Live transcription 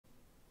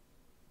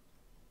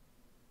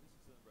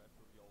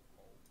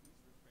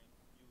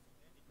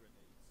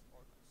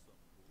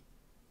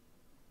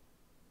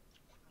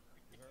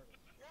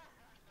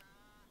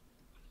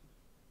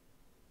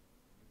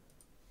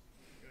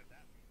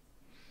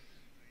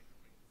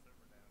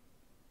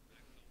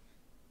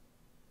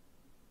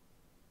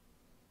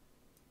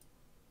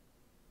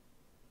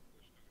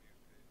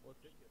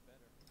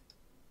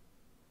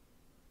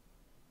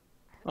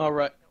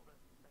Alright.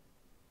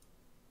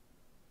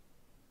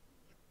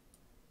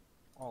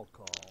 I'll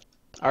call.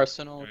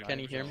 Arsenal, can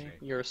you hear me?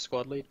 You're a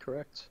squad lead,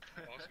 correct?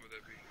 Awesome would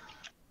that be?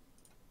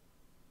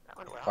 That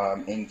went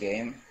well. In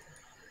game,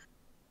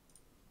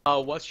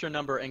 What's your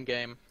number in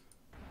game?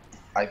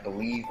 I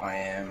believe I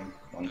am.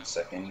 1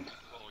 second.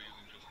 Oh,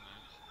 using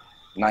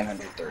just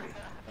 930.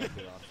 That'd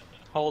be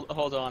awesome.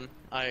 Hold on.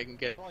 I can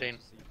get in.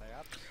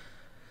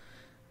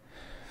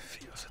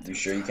 You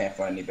sure you can't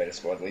find any better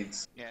squad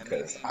leads? Yeah,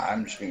 Because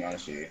I'm just being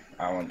honest with you.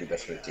 I want to do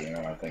best for the team.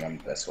 I don't think I'm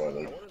the best squad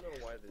lead.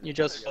 You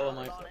just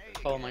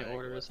follow my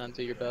orders and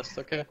do your best,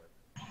 okay?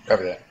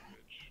 Cover that.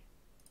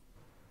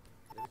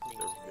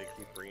 They're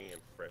making bringing in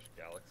fresh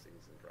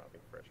galaxies and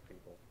dropping fresh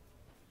people.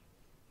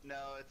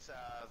 No, it's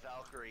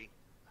Valkyrie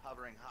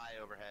hovering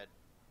high overhead.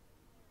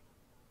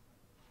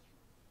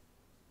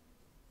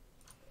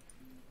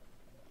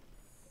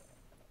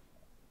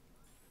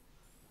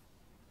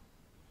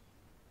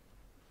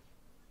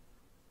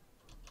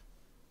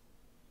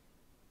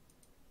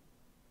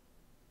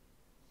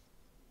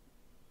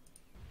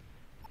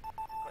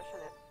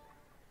 Pushing it.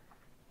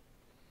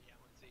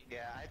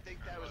 Yeah, I think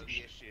that was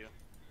the issue.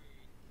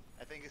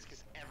 I think it's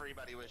because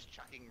everybody was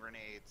chucking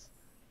grenades.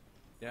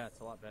 Yeah, it's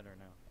a lot better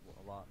now.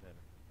 A lot better.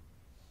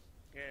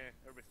 Yeah,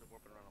 everybody's still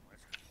warping around on my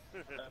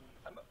screen.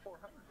 I'm at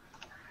 400.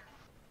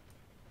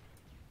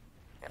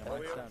 Yeah, And but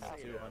mine's we down don't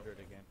to see it. 200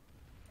 again.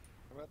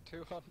 I'm at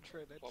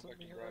 200, it's Fall a back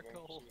to Bravo,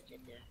 miracle. see what's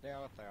up there.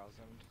 Now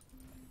 1,000.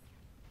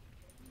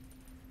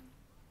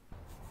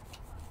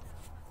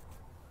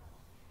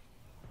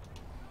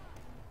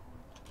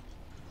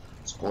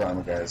 School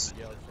armor, guys.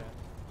 Yellow chat.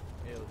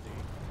 AOD.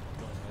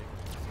 Going late.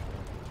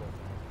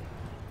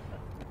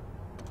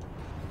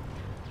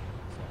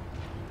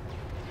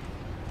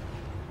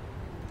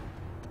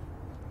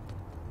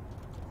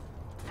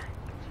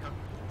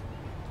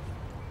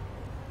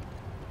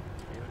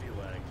 AOD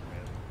lags,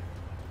 man.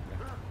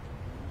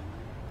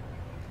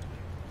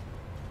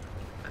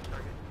 That's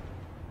target.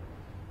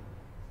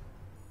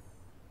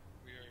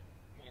 We are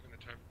walking the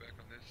time back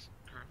on this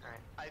currently.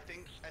 Alright.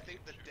 I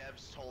think the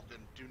devs told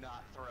them do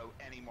not throw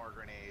any more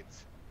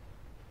grenades.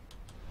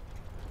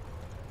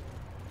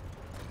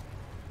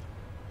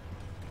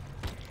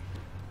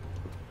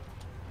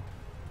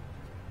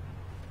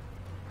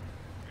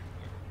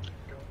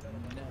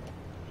 No.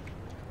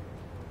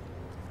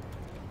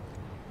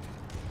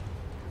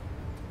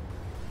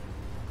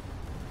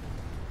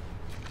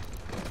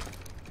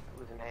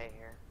 Losing A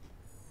here.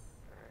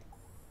 Alright.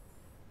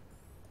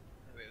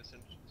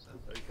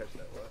 Oh, you catch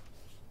that what?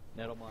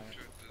 Nettlemire.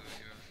 Sure,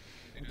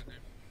 you did there.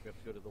 We have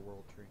to go to the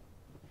world tree.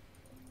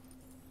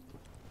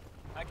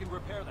 I can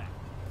repair that.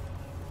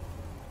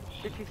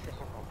 50 seconds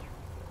ultra.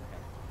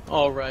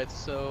 Alright,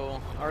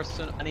 so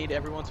Arsenal, I need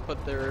everyone to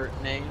put their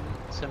name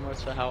similar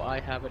to how I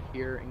have it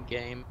here in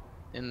game,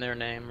 in their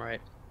name,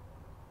 right?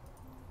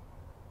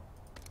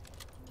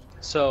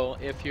 So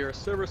if you're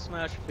Silver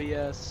Smash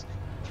VS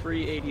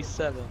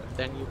 387,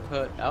 then you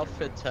put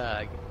outfit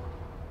tag,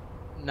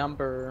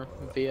 number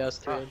VS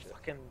 3. Oh,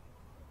 fucking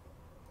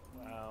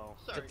Wow.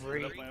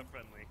 debris. Not my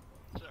friendly.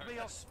 Somebody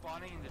else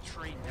spawning in the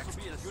tree next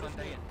to the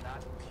Sunday and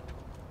not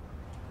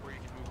where you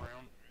can move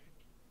around.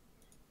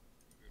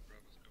 Good,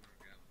 Bravo's coming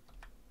again.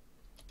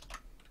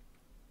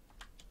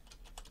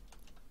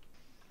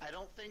 I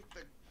don't think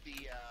the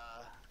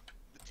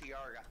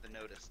TR got the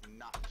notice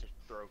not to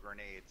throw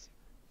grenades.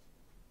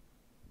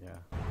 Yeah.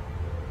 I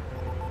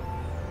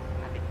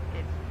think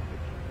it's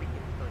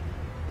freaking good.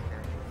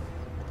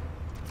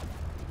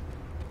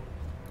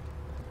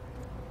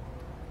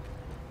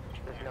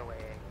 There's no way.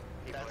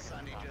 People are That gonna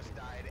Sunny stop just it.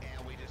 died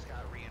and we just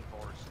got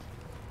reinforced.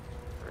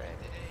 Red.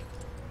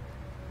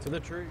 To the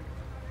tree.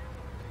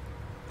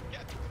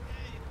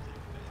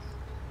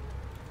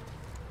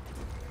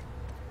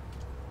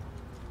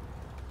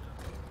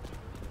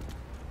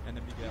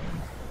 Enemy galaxy.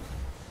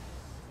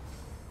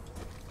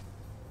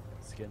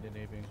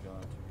 Scandinavian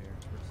gone to here.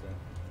 Where's that?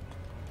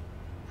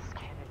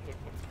 Scandinavian.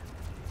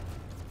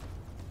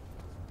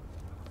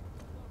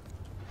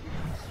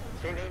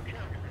 Same name.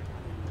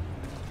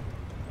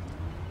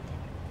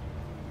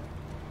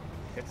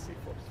 Yeah, C4 is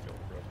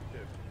feeling broken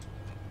too.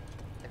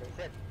 And they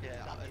said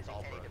Yeah, stop it's using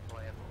all any broken.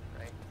 deployable,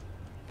 right?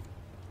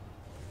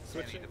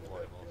 Switching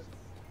deployables.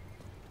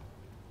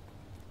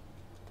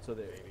 So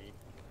they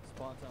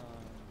spawned on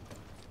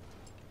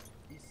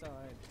east side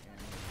and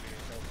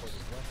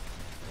teleported west.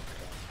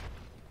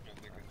 I don't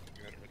think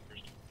you had it right the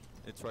first time.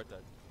 It's right there.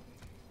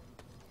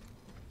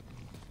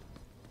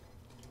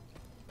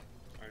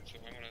 Alright, so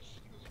I'm gonna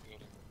see this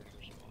building where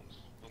there's spawns.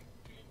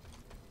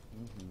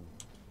 Mm-hmm.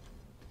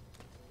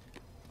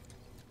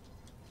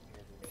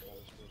 Wherever we call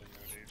this building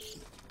nowadays.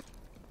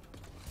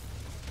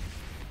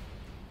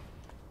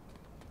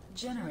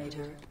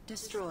 Generator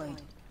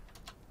destroyed.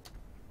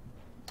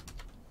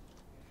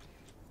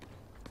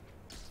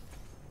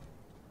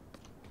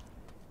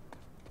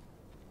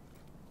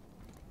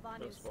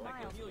 No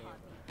smiles.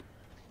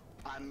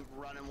 I'm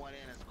running one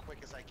in as quick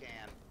as I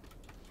can.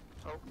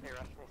 Oh, they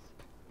rushed me.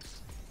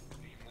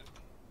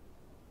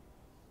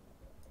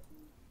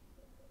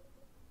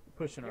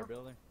 pushing our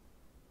building.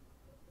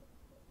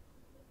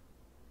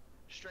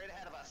 Straight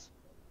ahead of us.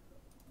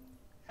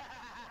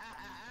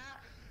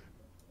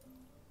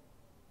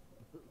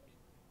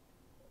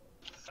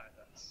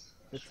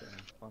 It's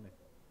funny. I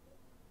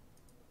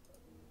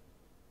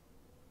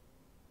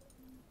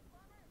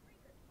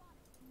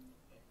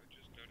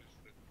just noticed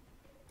that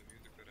the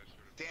music that I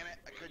started. Damn it,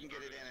 I couldn't get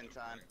it in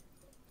time.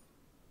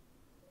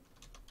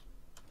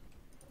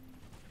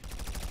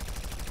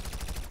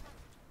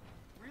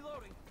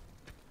 Reloading.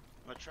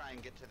 I'm gonna try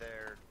and get to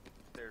their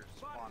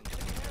spawn,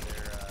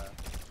 their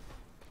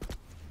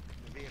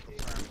vehicle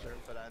parameter,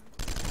 but I'm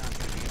not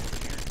gonna be able to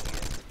guarantee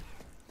it.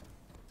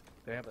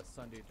 They have a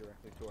Sunday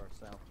directly to our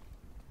south.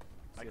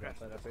 I See it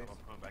crashed outside this that one. base?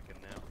 I'm coming back in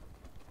now.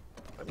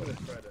 I'm gonna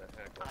try to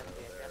hack one out of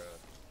their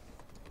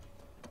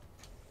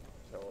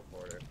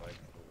teleporter if I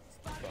can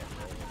stop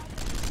rolling.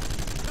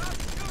 Stop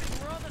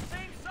shooting. We're on the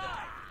same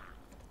side.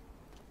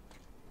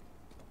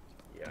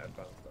 Yeah, I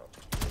bounced off.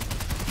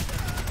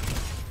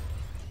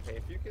 Hey,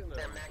 if you can.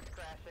 They're max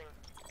crashing.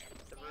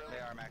 The room. They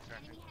are max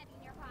crashing.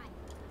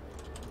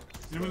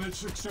 Imminent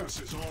success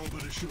is all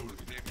but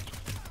assured.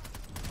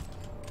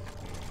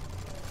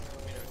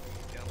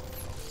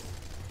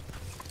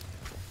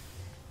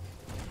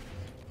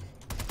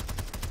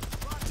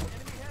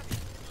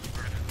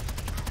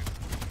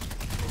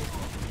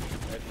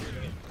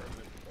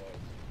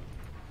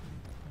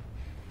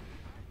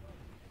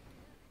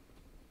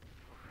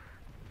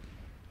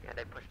 Yeah,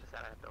 they pushed us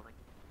out of that building.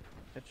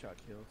 Headshot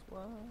kills.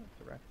 What?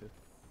 Directive.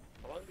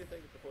 How long do you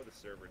think before the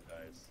server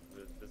dies?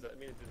 Does that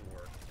mean it didn't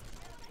work?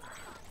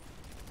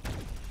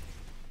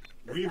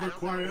 We've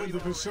acquired the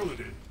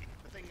facility.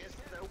 The thing is,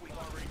 though, we've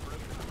already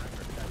broken the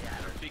record. Yeah,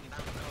 I don't think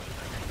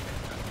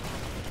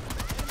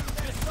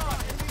Just saw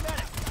it. Enemy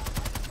medic.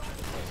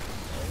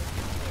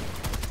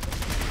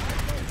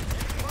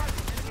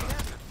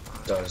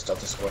 Does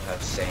Delta Squad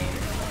have same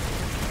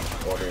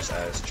orders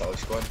as Charlie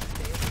Squad?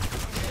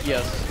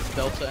 Yes,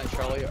 Delta and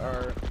Charlie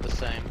are the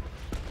same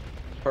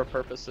for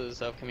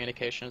purposes of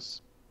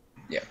communications.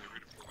 Yeah.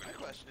 My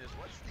question is,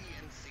 what's the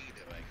NC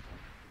doing?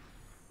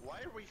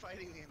 Why are we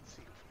fighting the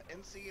NC?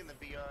 NC and the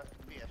BS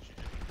should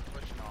just be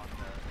pushing on the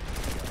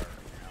BR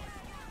now.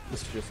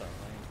 This is just our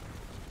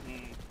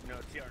lane. No,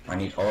 TR. I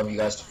need all of you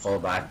guys to fall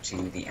back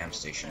to the amp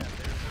station.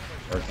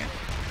 Or camp.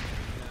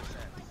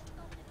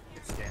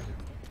 It's standard.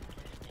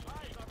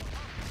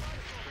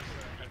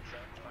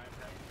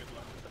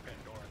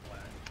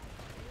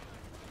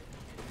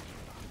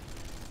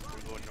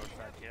 We're going north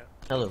side, yeah.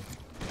 Hello.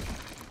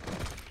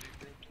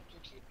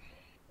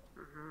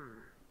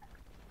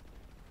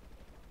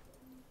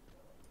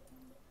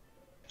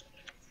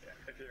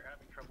 If you're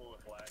having trouble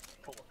with lag,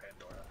 pull a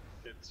Pandora.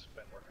 It's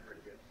been working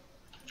pretty good.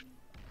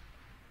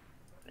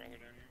 Wrong way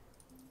down here.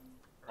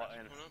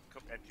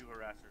 And 2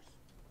 harassers.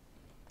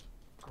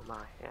 Oh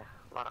my, yeah,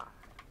 a lot of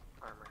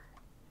armor.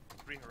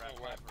 3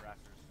 harassers.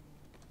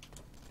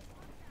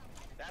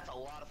 That's a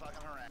lot of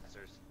fucking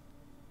harassers.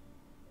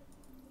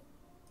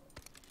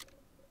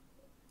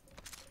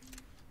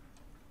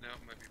 Now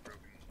it might be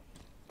broken.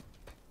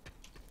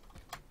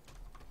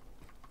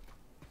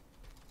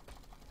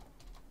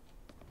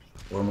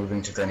 We're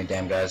moving to Granny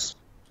Dam, guys.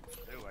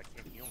 Ooh, I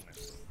can't heal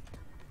this.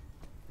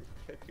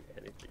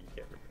 Anything, you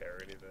can't repair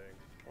anything.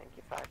 Thank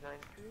you,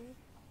 593.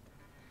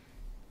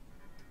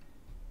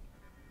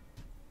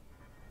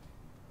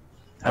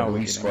 I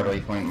believe squad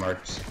waypoint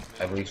marks.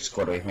 I believe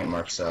squad waypoint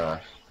marks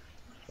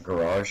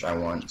garage. I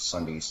want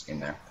Sundays in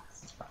there.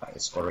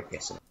 It's squad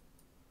yes. It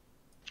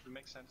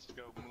makes sense to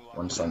go move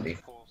One Sunday.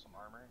 pull some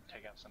armor and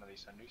take out some of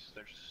these Sundays.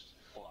 There's just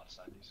a lot of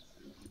Sundays.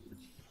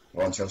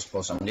 Volunteers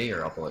pull Sunday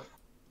or I'll pull it.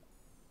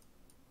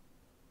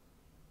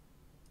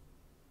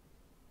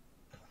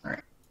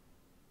 Alright.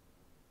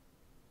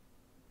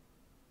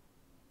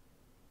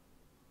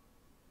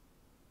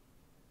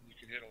 You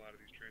can hit a lot of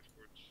these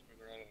transports, or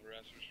they're all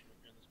harassers from up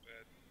here in this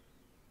bad.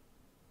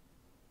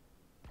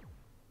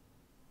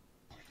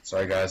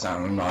 Sorry guys,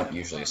 I'm not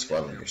usually a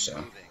squad leader,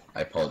 so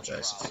I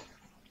apologize if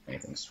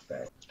anything's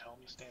bad. Tell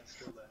them to stand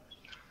still then.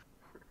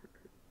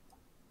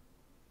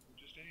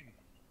 Just aim.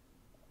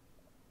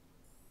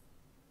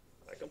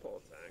 I can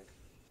pull a tank.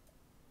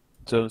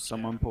 So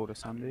someone pulled a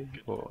Sunday,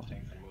 or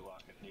Tank the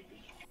Mulak if needed.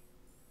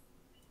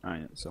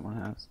 yeah, someone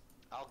has.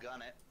 I'll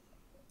gun it.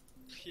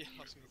 Yeah,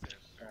 I was gonna say, to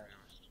be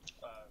honest.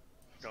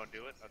 Don't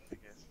do it? Okay,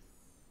 guess.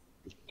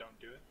 Don't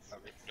do it?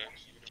 Okay. No,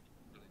 we don't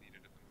really need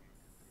it at the moment.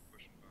 We're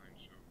pushing behind,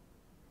 so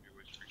you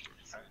waste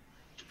resources.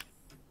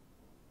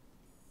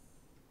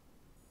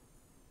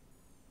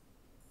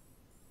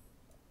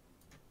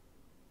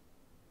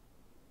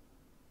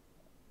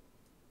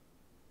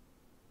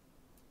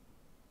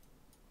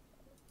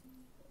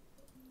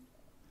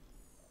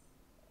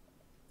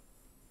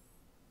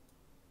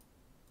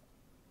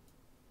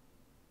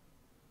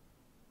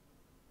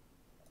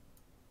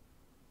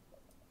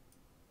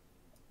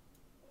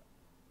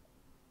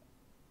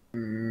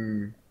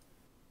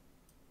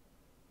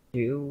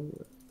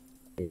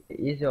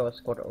 Is your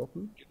squad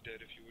open? Get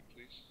dead if you would,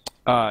 please.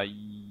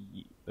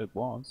 It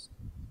was.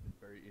 It's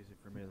very easy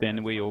for me.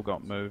 then we all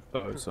got moved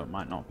though, so it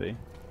might not be.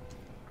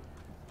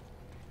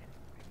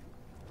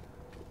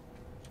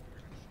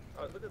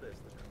 Oh, look at this.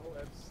 The call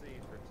FC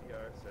for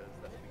TR says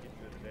that we give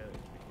you an advantage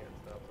if you can't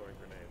stop throwing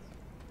grenades.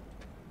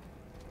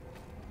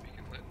 We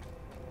can let.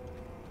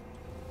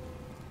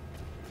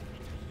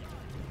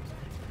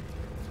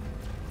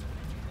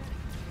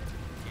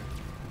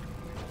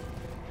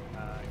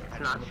 It's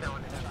not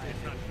showing it.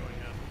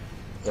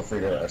 Feel free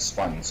to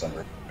spawn in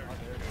Sunder.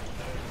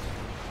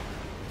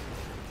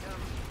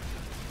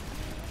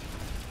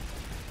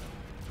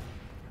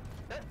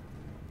 That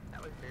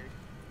was weird.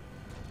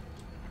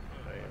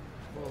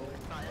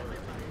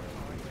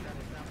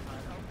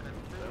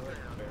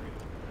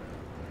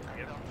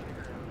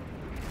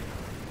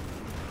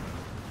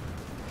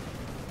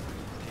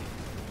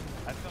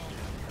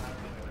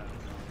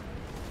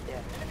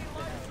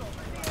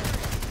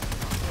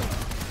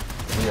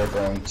 We are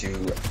going to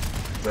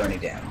burn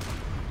it down.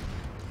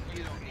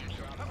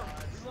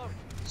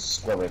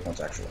 Square waypoints,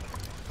 actually.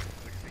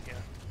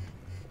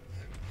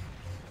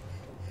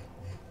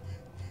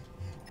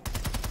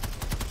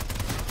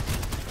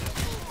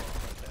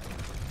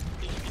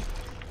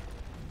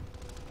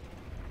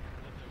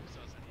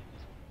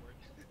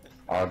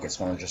 I'll get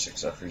some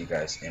logistics up for you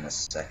guys in a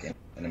second,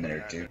 in a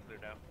minute or two.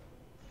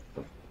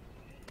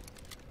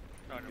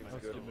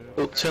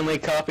 Ultimately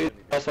copy.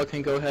 Alpha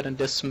can go ahead and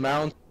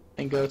dismount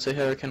and go to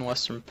Hurricane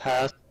Western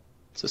Pass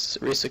to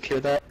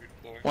resecure that.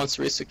 Once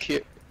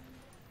resecured,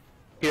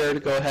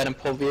 go ahead and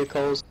pull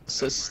vehicles,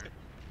 assist in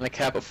the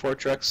cap of Fort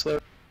Drexler,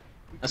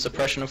 and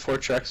suppression of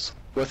Fort Drexler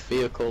with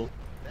vehicle.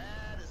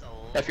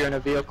 If you're in a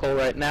vehicle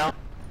right now,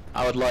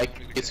 I would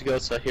like you to go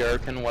to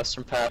Hurricane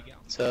Western Path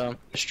to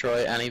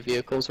destroy any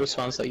vehicles or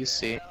swans that you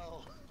see.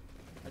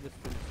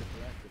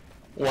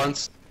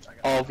 Once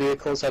all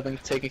vehicles have been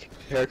taken to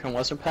Hurricane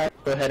Western Path,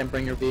 go ahead and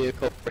bring your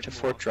vehicle over to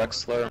Fort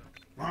Drexler.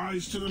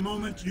 Rise to the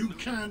moment you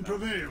can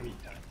prevail.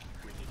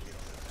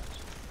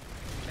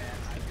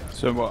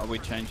 So what, are we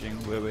changing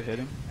where we're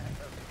heading?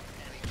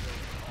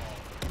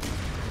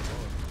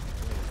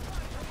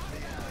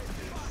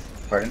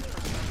 Pardon?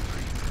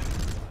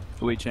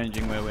 Are we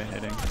changing where we're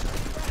heading?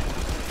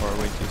 Or are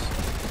we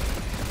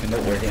just... No,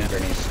 we're hitting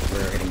grenades.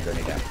 We're hitting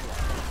grenade down.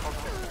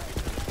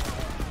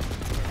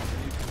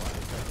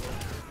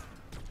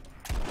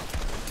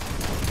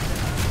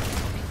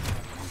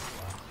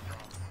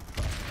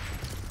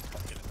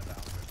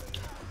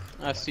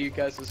 I see you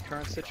guys'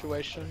 current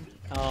situation.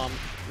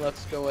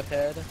 Let's go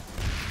ahead.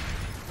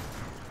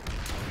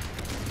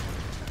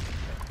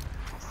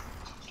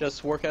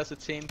 Just work as a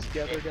team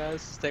together,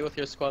 guys. Stay with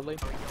your squad lead.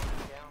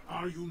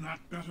 Are you not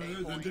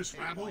better than this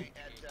rabble? At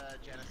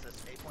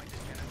Genesis, A point is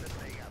Genesis.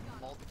 They got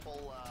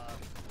multiple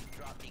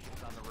drop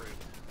beacons on the roof.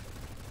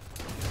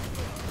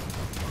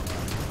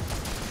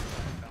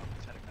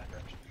 Heading that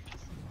direction.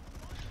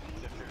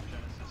 If you're in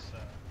Genesis,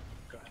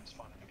 go ahead and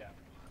spawn in the gap.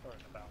 Or in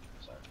the bound,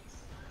 sorry.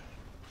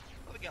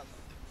 Well, the gal's up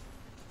too.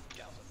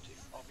 Gal's up too.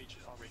 I'll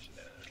reach it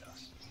there,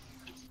 Gus.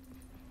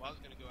 Well, I was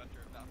gonna go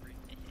after a Valkyrie.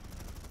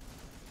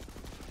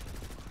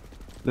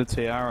 The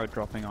TR are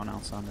dropping on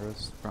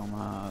Alessandros from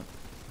The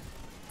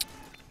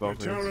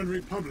Valkyries. Terran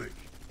Republic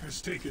has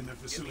taken the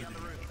facility.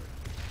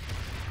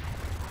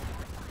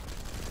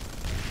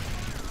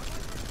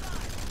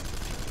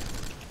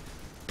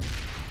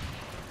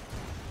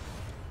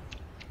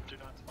 Do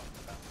not spawn in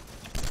the bound.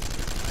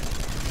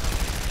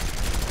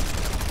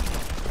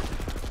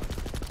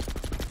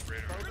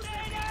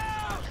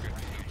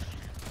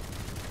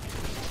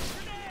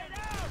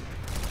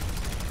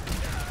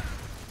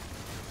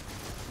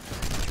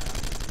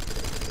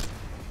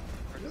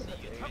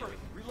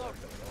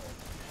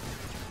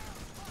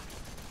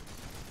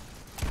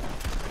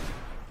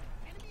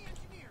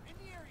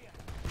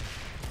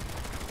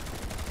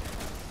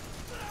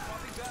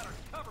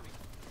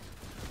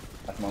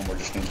 At the moment, we're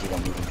just going to keep on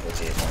moving towards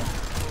the A point.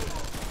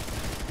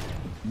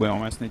 We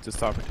almost need to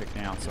start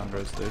protecting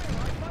Alessandros, dude.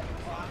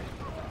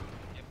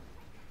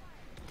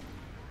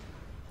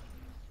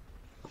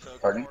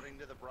 Pardon?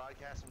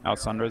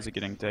 Alessandros are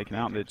getting taken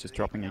out, they're just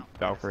dropping a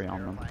Valkyrie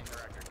on them.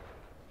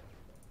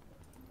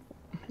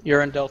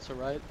 You're in Delta,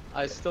 right?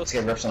 I still Let's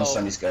get reps on the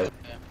Sundays, guys.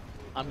 Yeah.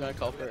 I'm gonna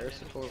call for air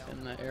support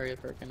in the area of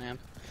Hurricane Amp.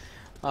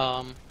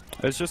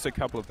 There's just a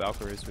couple of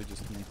Valkyries, we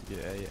just need to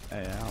get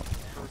A out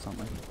or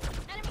something.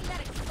 Enemy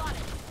medic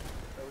spotted.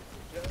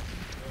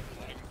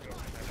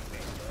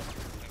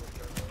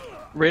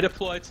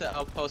 Redeploy to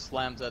Outpost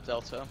Lambda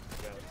Delta.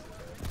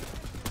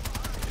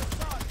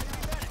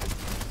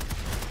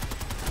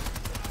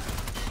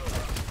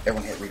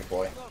 Everyone hit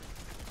redeploy.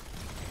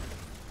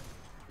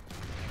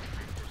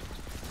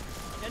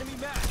 Enemy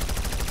max.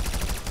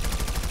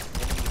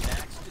 Enemy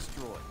max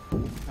destroyed.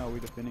 How are we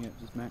defending it?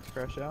 Does Max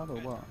crash out or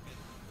what?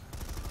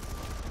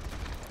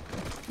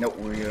 No,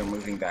 we are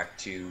moving back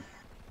to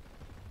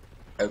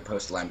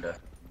Outpost Lambda.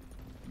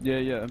 Yeah,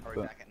 yeah, Are we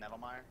but back at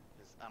Nettlemire?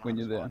 'Cause I don't when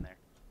have you're a spawn there,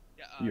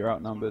 you're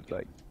outnumbered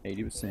like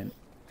 80%.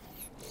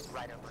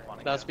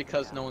 That's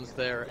because no one's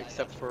there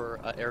except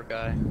for an air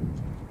guy.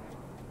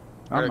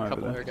 Or I'm a over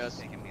couple there. air guys.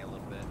 Taking me a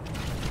little bit.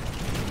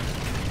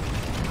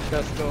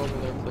 Jeff, go over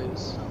there,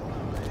 please.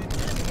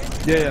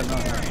 Yeah, no,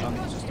 I'm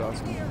just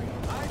asking.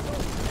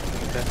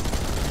 Okay.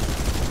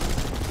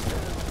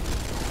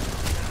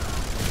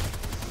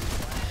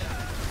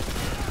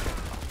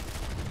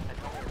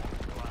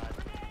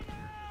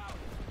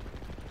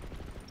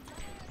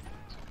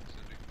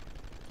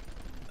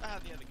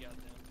 The other gal down.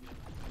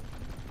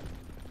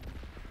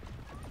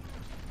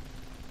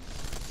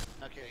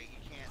 Okay, you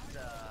can't,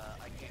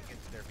 I can't get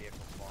to their vehicle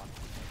spawn.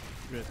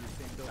 Really?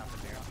 Same building?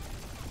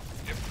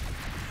 Yep.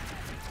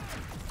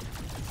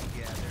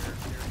 Yeah, they're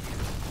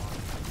vehicle spawn.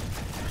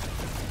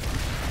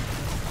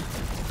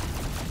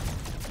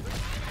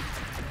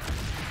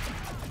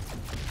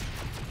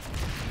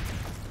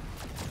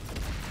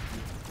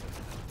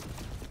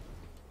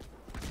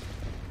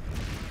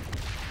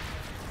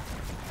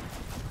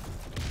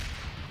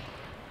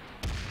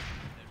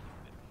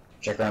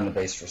 Check around the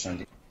base for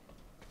Sunday.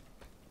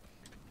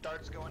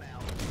 Dart's going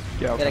out.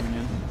 Yeah, I'm coming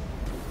in.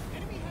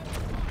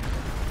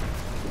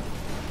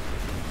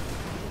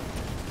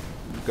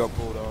 We've got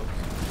bulldogs.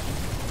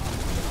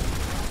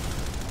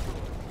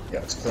 Yeah,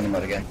 let's clean them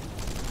out again.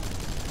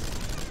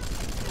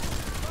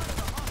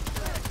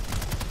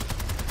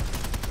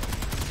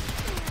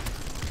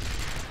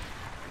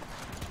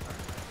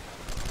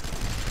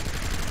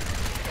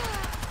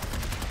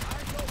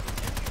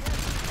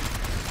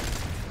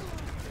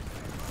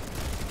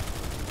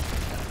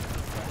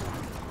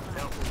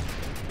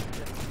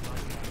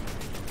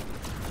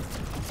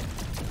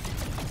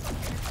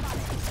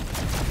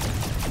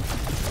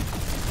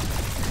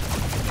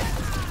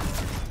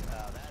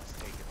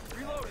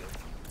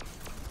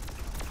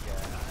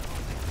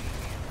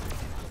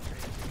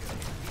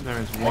 There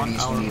is 1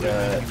 hour remaining.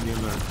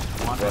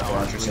 One Rocket hour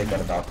launcher saved by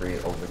the remaining. Valkyrie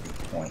over the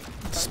point.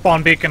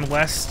 Spawn beacon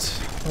west.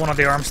 One of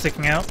the arms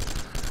sticking out.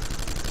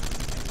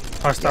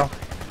 Hostile.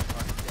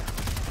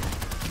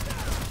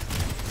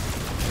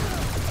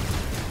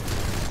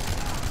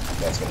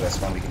 Yeah, let's go to that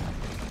spawn beacon.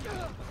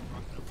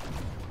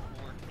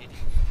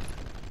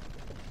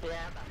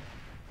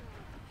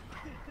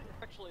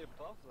 Actually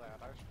above that,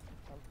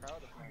 I'm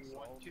proud of myself.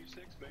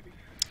 126, baby.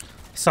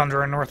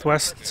 Sunder in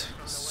northwest,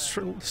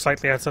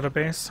 slightly outside of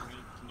base.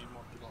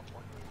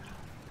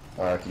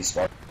 Can you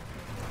spot?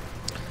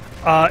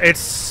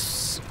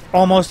 It's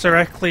almost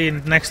directly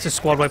next to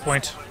squad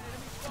waypoint.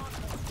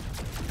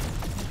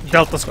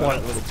 Delta squad.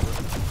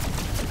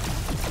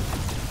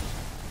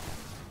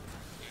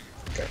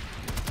 Okay.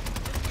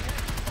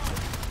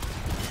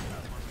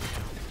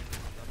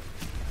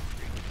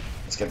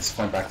 Let's get this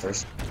point back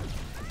first.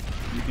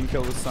 You can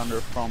kill the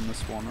Sunder from the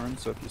spawn room,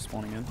 so if you're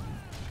spawning in.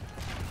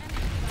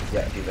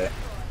 Yeah, do that.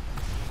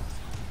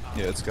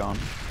 Yeah, it's gone.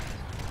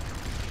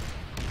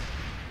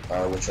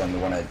 Which one? The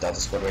one at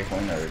Delta Squad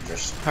waypoint, or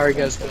just? How are you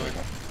guys doing?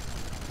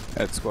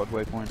 At squad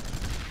waypoint.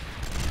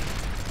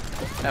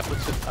 At Delta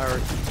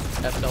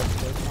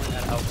waypoint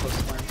at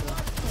Outpost Landfill.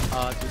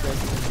 Do you guys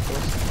need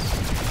reinforcements?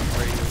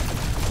 Or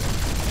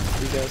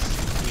you guys,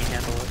 can you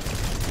handle it?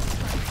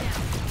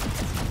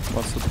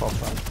 What's the pop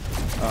line?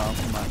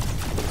 Man,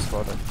 the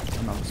squad,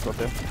 another squad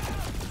there.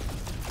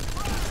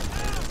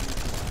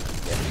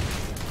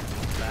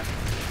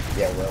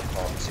 Yeah, well,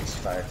 call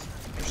 65%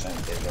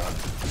 they've got.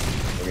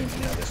 We're gonna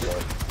need another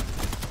squad.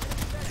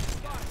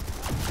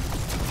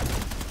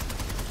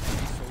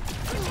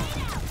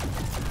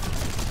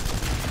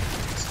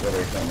 Squad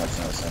rate not much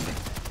now, Sunday.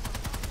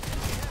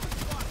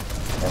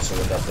 Also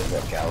look up, they've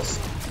got gals.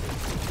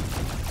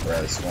 Or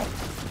at least one.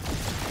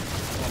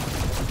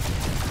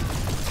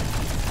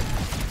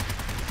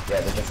 Yeah,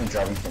 they're definitely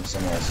dropping from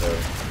somewhere, so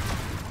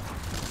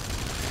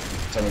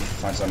tell me if you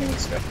find something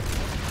with Sky.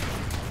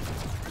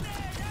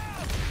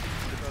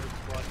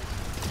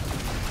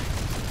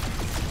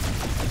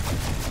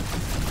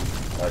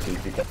 Can you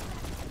pick up?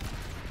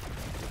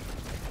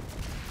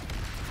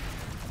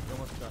 There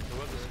was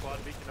a squad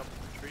beacon up in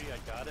the tree, I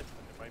got it,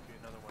 but there might be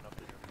another one up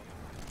there.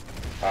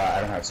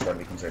 I don't have squad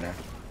beacons right now.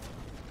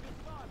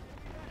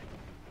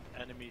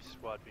 Enemy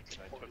squad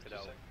beacon, I took it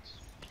out.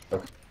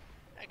 Okay.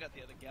 I got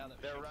the other gal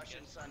that They're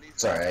Russian Sundays.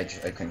 Sorry, I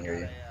couldn't hear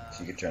you. If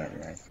you could turn up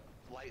your mic.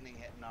 Lightning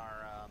hitting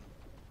our,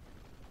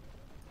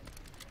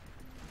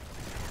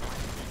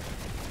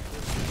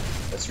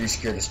 Let's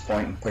resecure this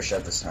point and push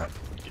out this time.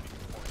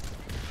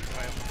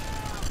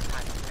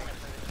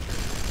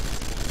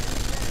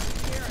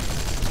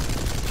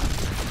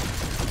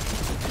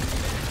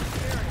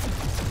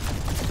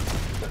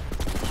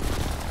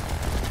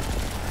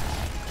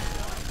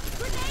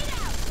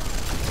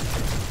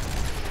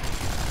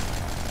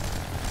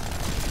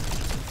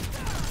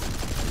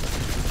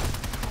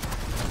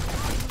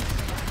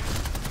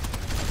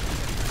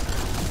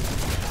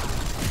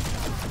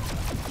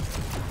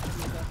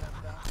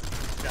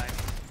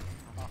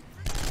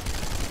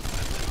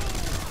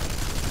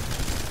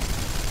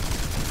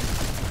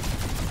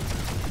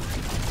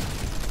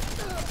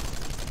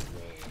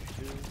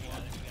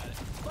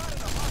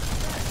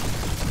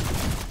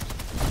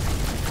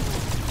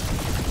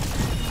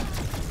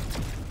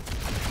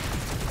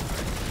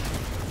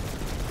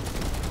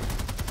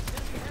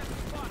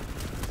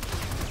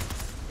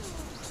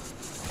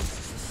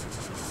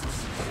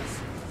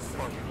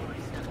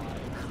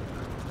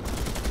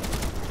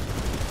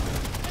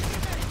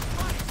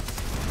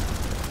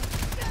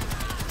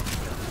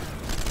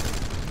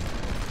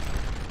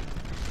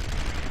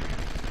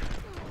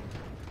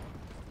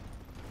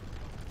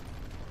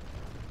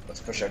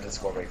 Let's push out to the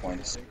squad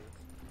waypoints.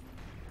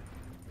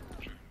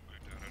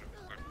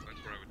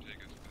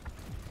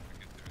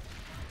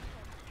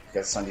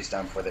 Get Sundays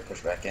down before they push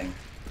back in.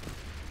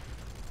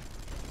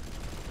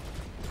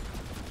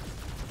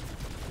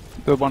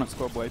 The one at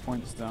squad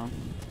waypoints down.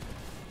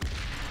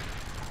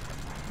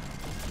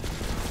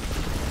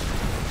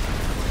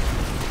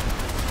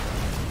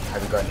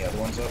 Have you got any other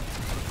ones up?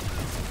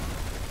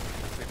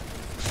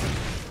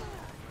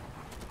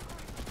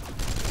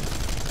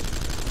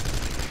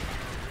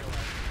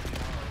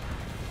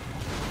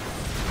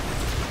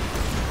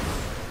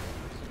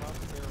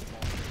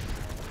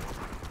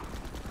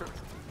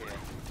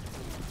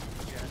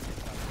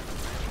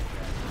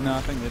 No,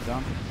 I think they're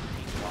done.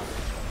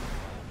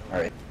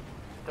 Alright.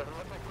 Doesn't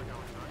look like we're going,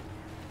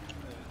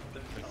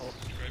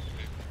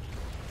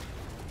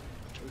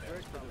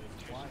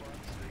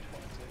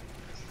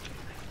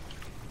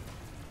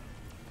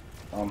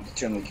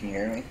 Generally, can you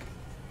hear me?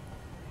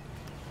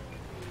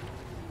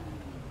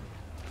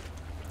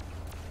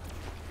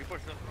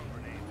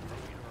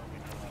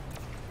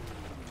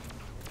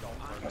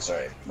 Oh,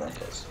 sorry, wrong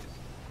place.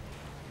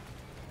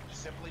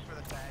 Simply for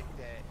the fact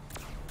that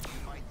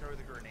you might throw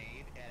the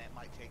grenade and it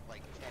might take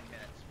like 10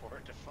 minutes for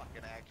it to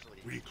fucking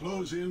actually. We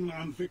close in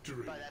on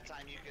victory. By that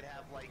time, you could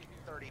have like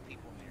 30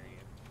 people near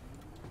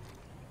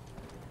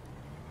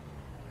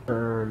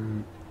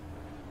you.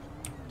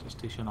 Just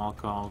additional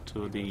call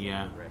to the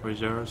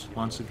reserves.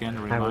 Once again,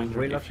 a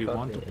reminder, if you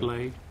want to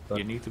play,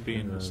 you need to be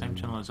in the same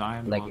channel as I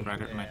am. The world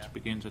record match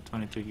begins at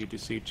 22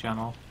 UTC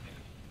channel.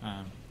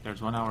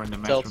 There's 1 hour in the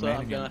match Delta,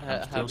 remaining, I'm and gonna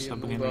I'm still have you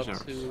subbing in move up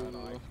reserves.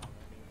 to...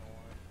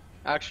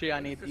 Actually, I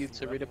need you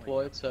to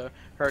redeploy to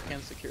Hurricane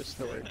Secure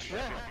Storage.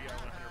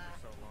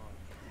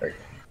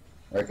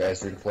 Alright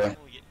guys, redeploy.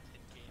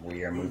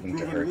 We are moving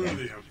to Hurricane.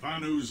 Worthy of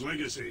Vanu's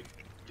legacy.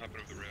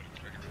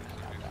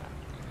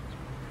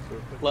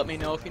 Let me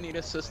know if you need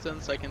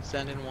assistance, I can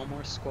send in one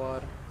more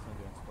squad.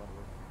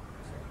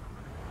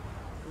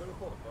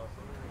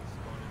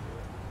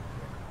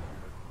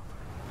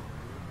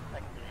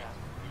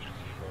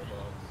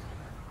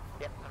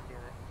 Yep, I'm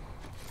doing it.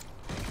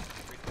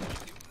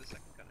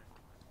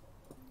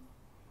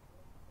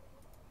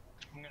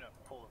 I'm gonna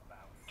pull them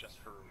out just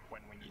for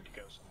when we need to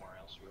go somewhere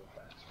else real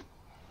fast.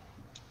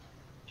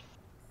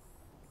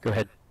 Go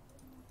ahead.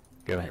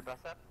 Go ahead. Your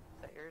bus up?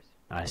 Is that yours?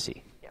 I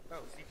see. Yep.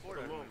 Oh, C4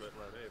 a moment,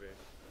 maybe.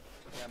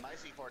 Yeah, my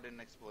C4 didn't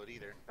explode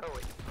either. Oh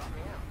wait, yeah,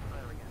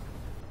 there we go.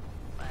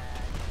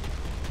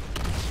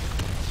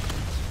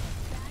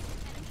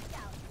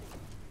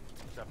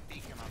 There's a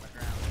beacon on the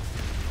ground.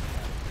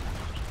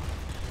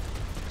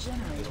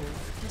 Generator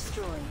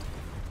destroyed.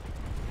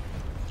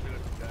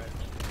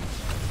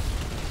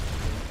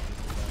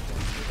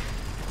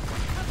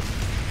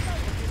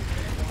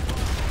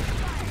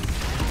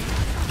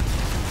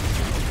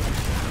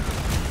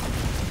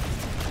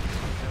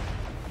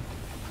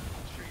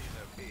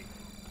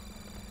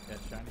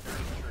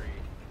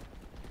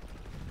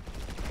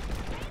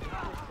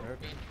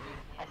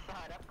 I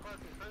saw it up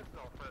close and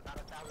personal for about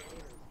 1,000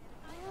 meters.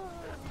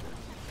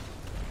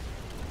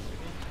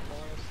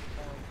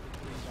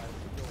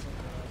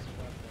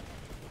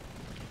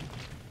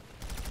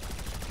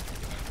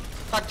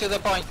 Back to the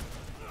point.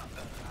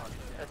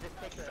 Just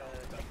take the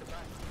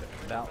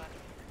bus. Down.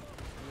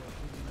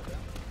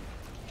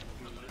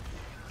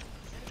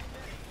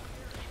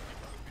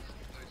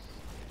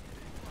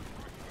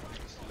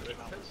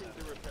 Attempting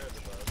to repair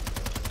the bus.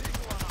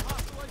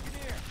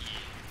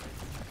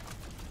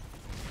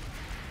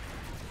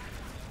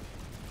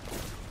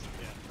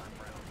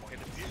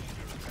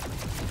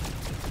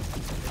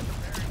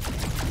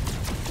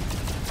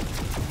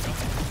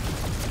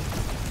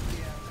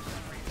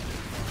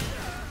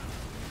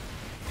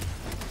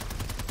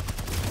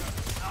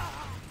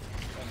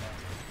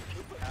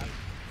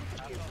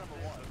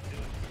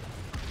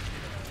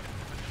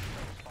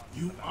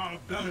 You are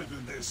better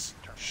than this.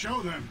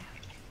 Show them.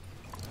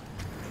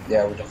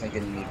 Yeah, we're definitely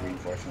gonna need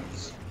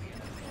reinforcements.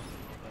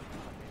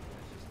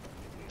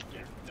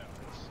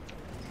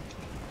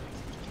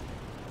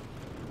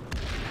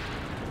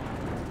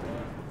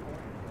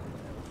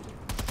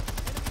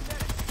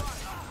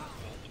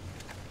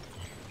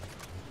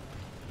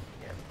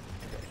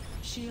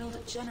 Shield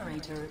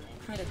generator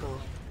critical.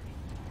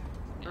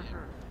 I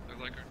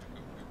like her.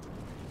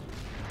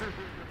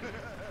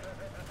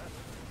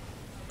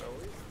 At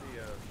least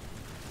the,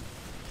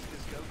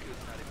 Because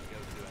Goku's not even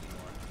Goku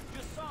anymore.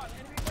 Just saw it.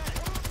 Enemy medic.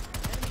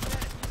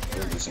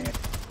 We're using it.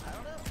 I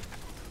don't know.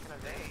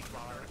 They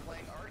are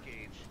playing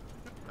Arcade.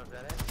 Oh, is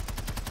that it?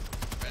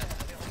 Yeah,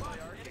 they all play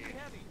Arcade.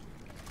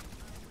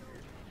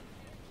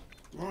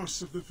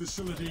 Loss of the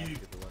facility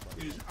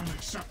is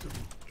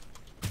unacceptable.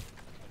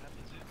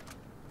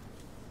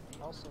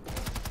 Also, I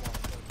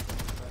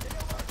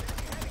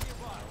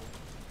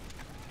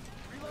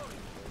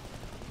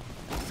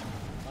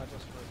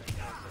just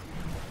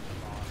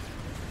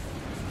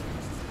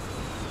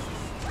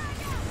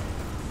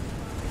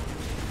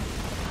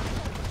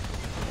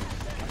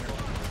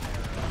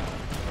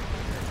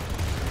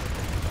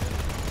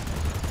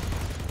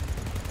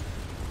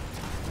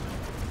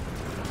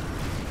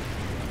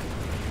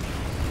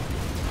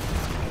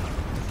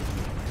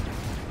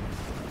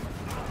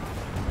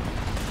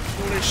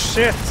Holy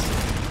shit!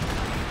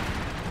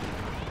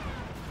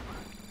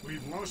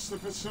 We've lost the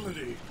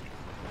facility.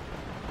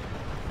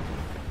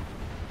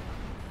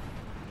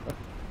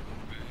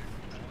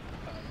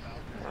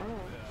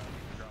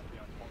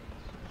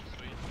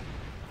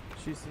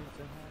 She seems to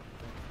have.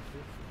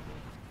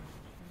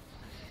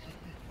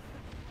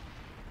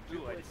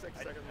 Ooh, I just 6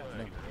 second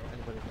lag.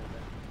 Anybody got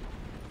that?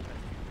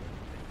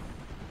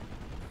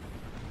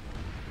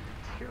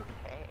 Okay.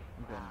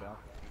 I'm going back.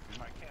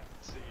 I can't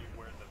see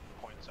where the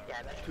points are.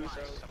 Yeah, that's terrible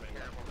right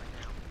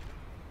now.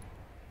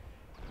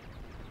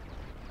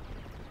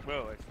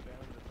 Whoa, I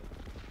spawned in the...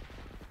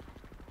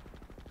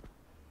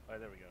 Oh,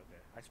 there we go,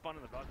 okay. I spawned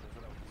in the balcony, so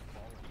that was just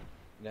falling.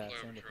 Yeah,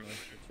 same with me.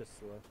 It's just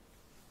slow.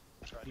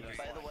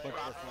 By the way,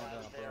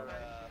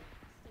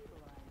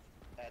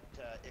 at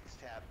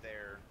X-Tab,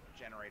 their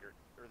generator,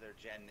 or their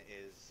gen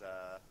is,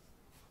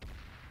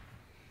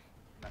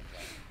 not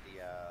gen, the,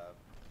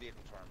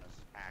 vehicle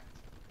terminus act.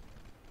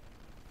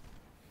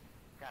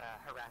 Got a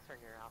harasser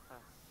near Alpha.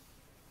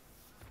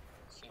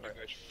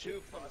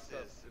 Two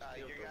buses.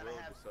 You're gonna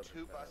have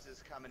two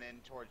buses coming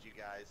in towards you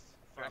guys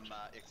from,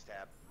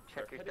 X-Tab.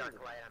 Check your dark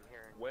light, I'm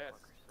hearing. West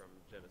from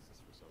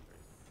Genesis for some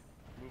reason.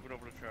 Moving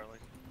over to Charlie.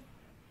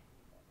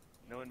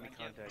 No enemy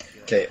contact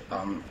yet. Okay,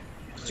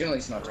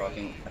 Generally's not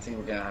talking. I think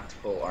we're gonna have to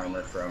pull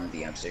armor from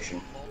the amp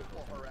station.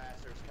 Multiple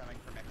harassers coming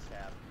from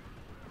X-Tab.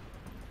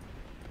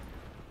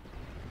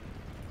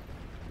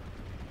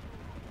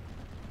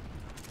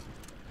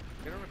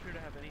 They don't appear to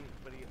have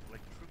anybody,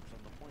 like, troops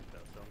on the point,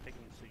 though, so I'm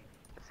taking a seat.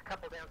 There's a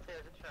couple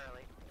downstairs at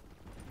Charlie.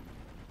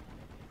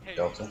 Hey,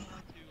 Delta.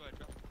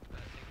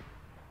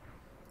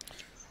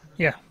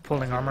 Yeah,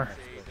 pulling armor.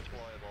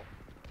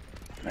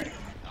 Right.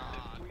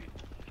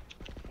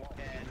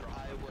 And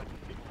I would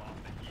people off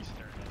at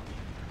Eastern.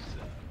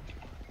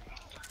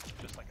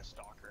 Just like a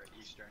stalker at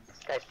Eastern.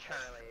 Guys,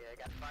 Charlie, I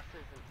got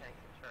buses and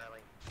tanks at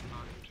Charlie.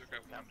 On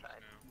the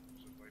outside.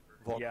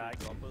 Yeah, I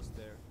almost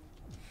there.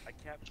 I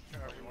captured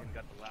Charlie and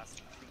got the last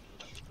troop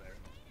that was there.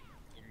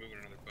 We're moving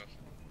another bus.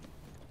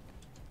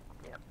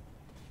 Yep.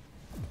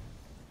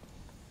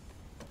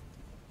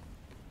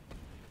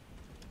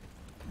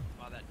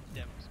 Wow, that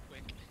dev was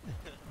quick.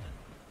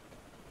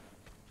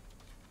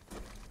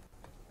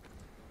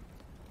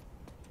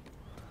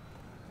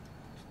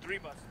 3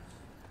 buses.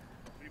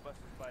 3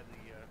 buses by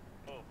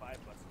the,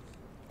 5 buses.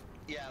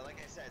 Yeah, like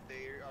I said,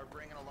 they are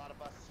bringing a lot of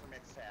buses from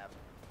X-Tab.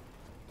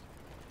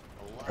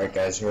 Alright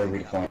guys, where are we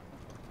to point?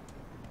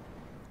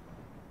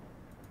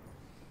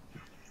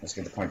 Let's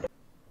get the point.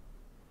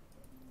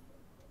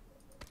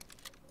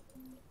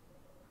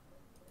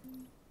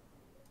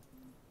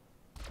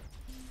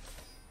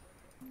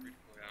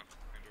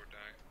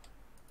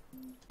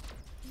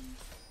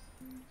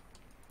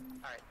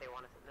 Alright, they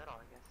want us at middle,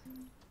 I guess.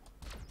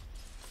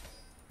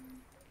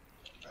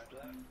 Roger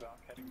that. Valk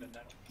heading to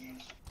net.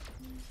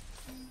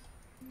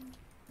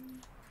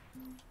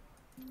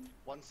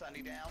 One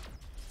Sunday down.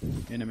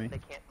 Enemy. They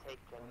can't take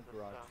One Genesis,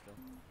 garage so... still.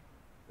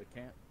 They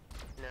can't?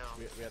 No.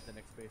 We have the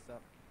next base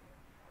up.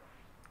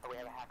 Oh, we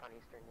have a hack on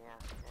Eastern, yeah.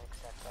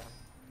 Except,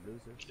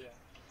 Losers. Yeah.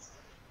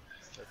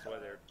 That's why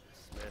they're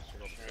smashing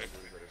up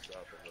soldiers that are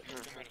south of us.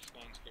 Come out of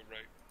spawns, go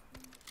right.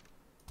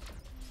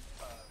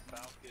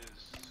 Valk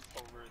is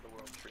over the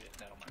world tree at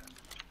Nettlemire.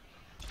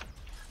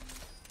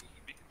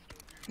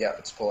 Yeah,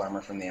 let's pull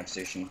armor from the amp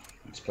station.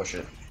 Let's push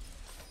it.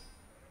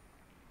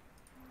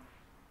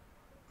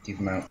 Keep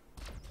them out.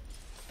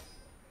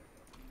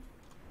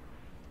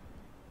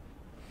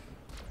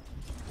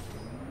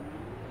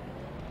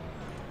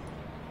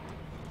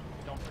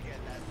 Don't forget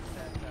that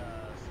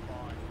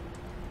spawn,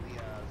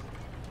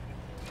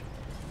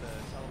 the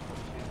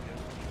teleport tube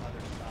goes to the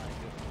other side,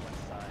 goes to the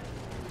west side.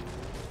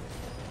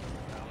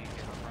 Now you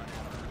can run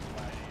out of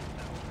by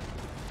now.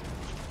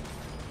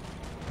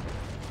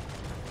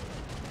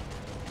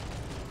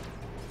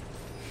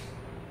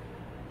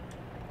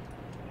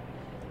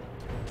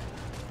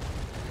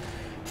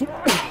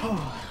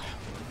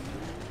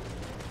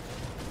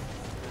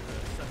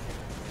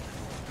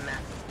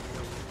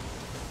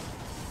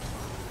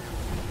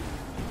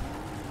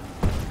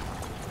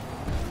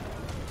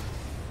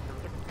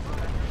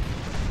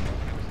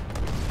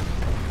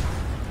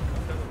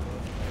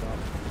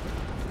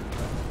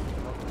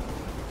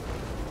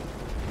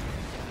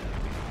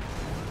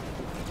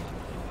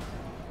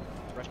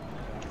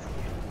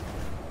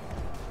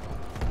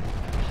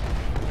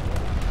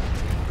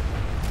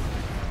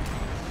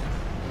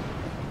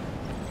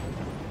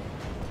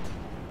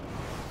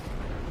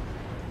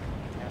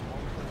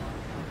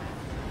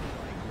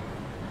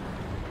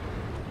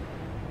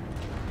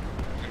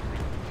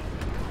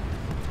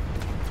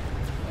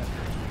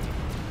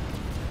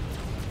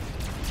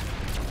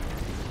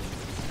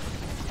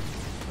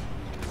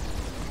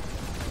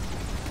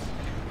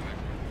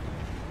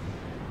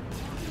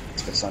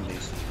 Let's get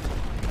Sundays.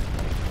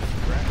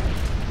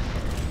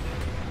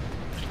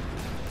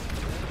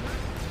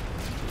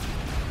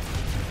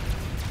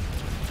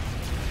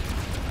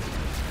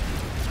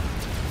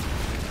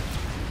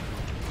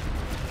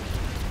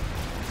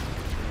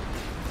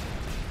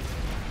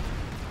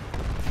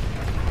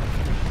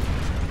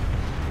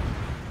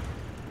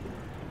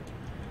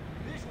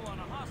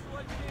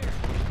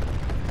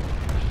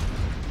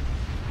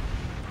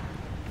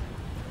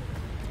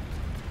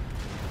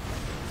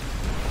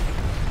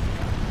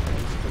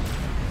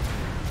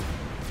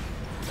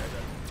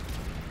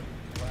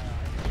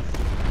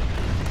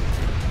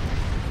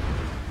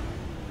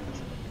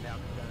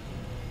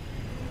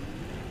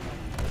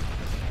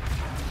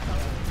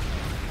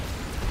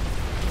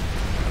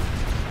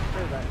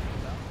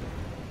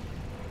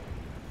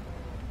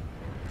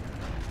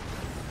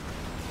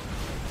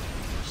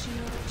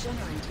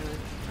 generator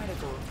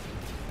critical.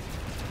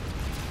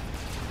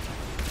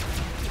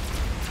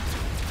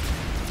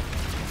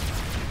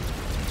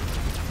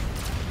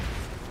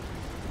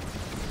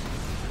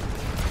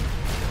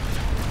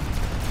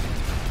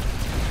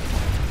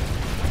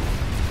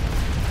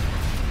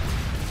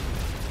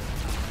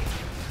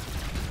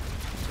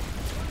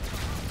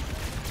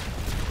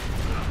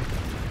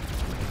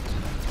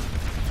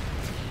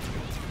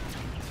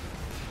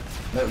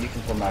 No, you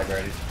can pull mag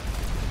ready.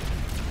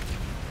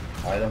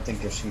 I don't think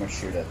there's too much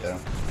shoot at though.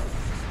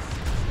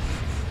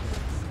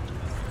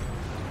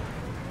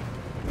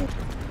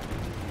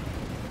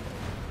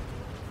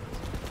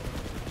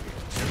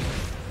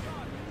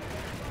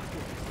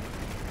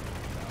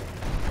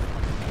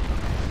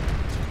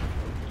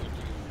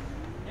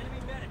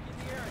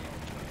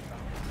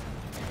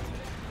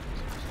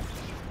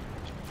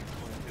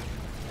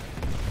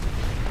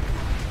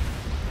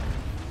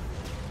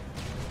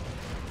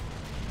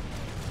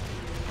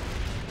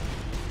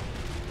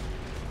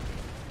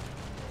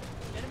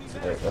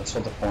 Alright, let's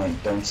hold the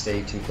point. Don't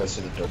stay too close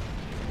to the door.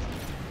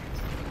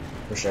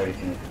 Push out if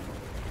you need.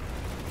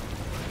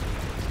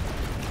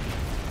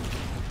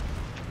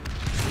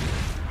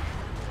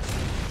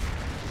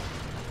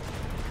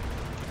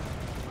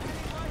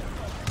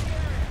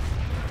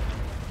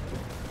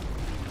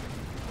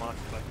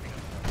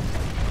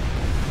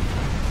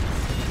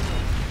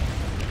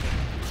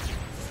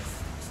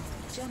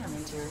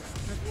 Generator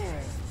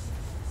repaired.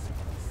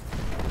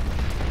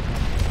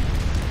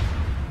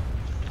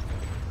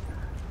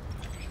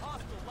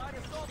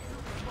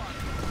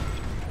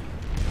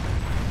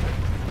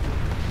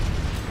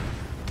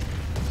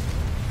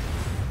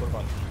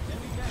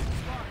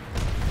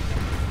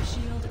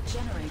 Shield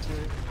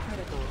generator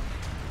critical.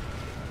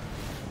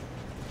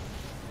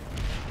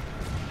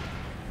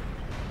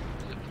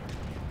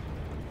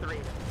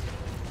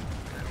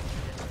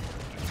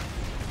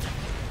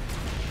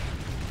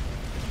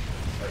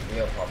 Alright, we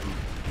have a problem.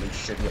 We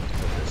should be able to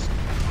put this.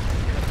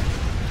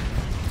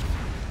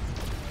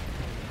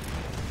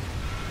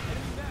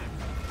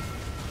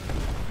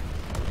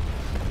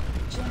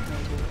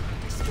 Generator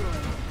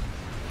destroyed.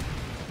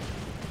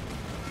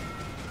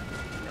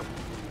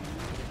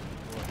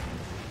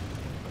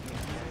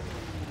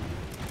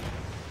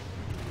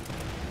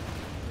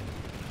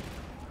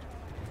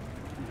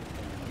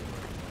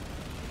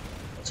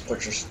 Let's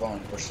push your spawn.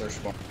 Push their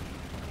spawn.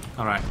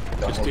 Alright,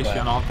 Don't just hold issue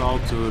back. an all call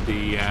to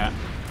the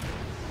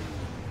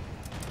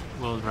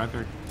World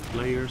Record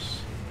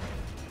players,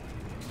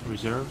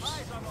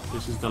 reserves.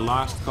 This is the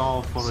last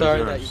call for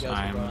Sorry that you reserves.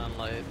 guys are running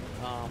late.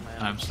 Oh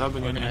man. I'm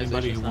subbing in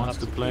anybody who wants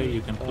to play.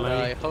 You can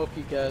play. I hope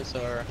you guys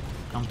are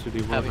Come to the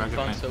World having Record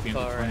fun match so begins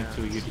far, at and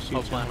 22 UTC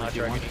hopefully I'm channel. not If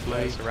you want dragging to you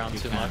play, guys around you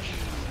too can. much.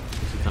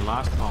 This is the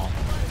last call.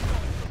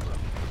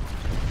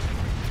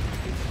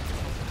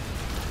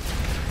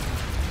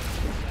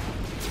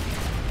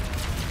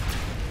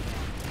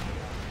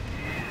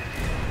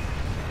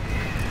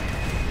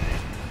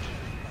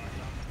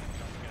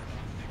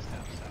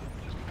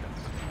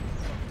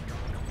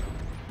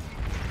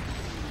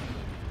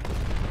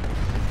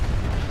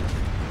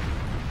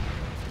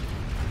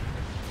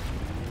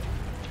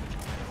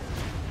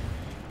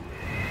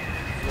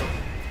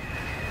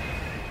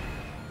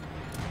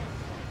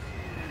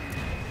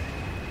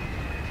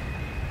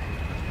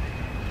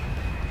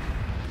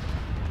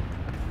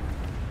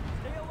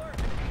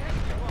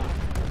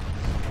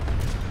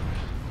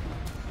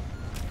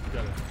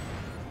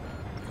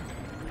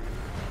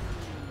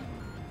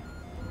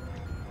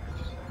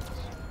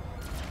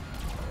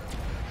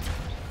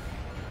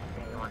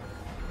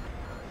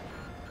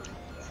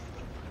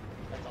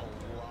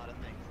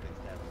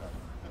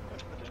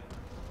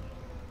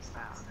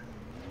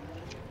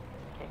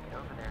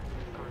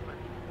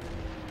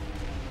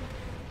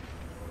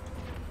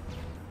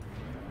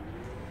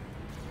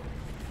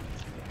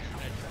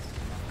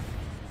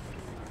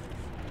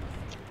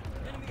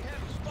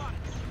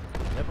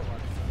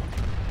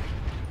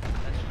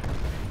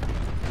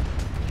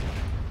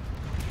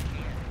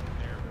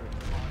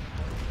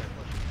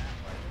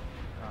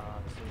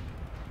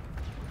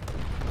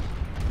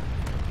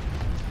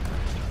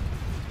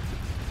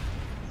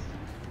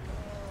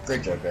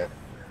 Great job, guy.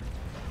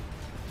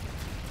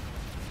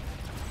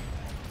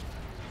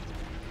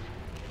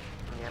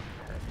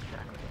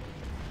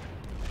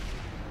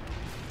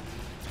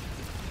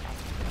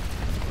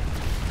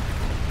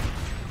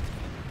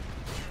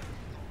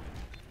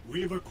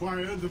 We've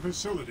acquired the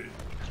facility.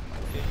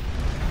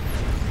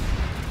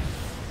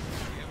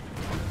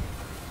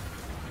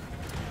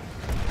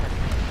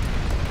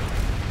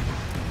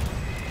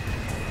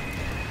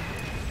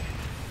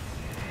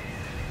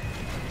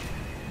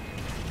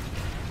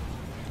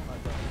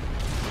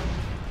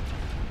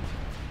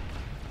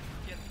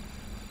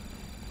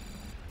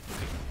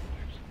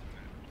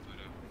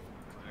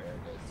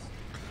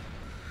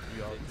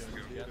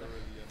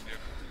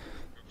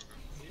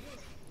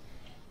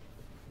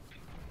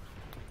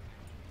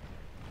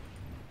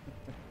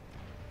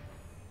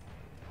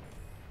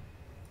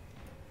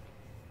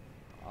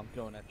 I'm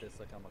going at this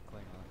like I'm a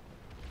Klingon.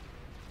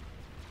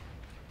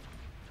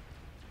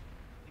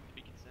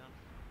 We can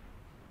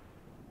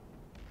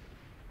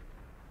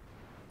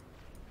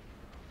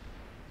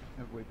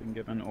we've been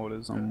given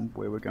orders on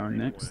where we're going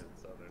next.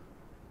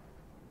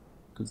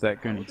 Because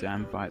that Gurney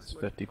Dam fight's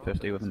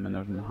 50-50 with a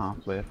minute and a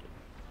half left.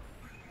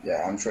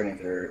 Yeah, I'm trading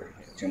for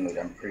Team Lead.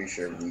 I'm pretty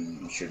sure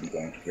we should be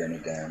going to Gurney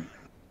Dam.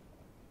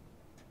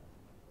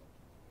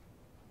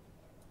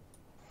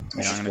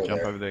 Yeah, I'm gonna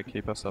jump over there,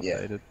 keep us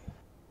updated. Did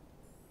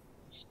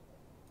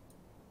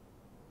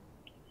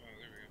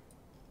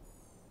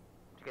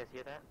you guys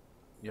hear that?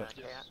 Yep.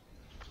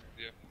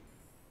 Yeah.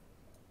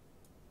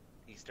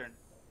 Eastern.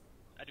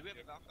 Do we have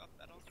a Valk up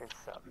at all?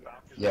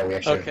 Yeah, we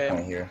actually have a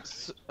point here.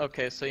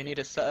 Okay, so you need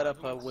to set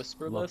up a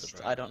whisper list.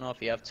 I don't know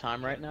if you have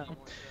time right now.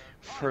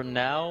 For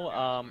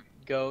now,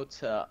 go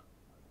to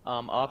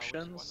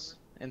options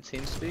in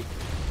TeamSpeak.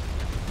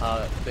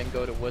 Then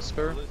go to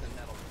whisper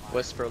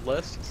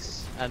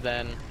lists, and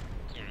then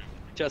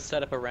just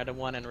set up a random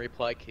one and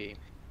reply key.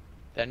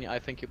 Then I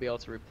think you'll be able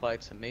to reply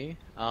to me.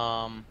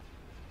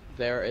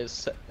 There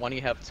is, when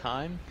you have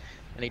time,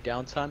 any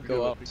downtime,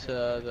 go up to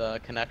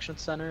the connection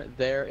center.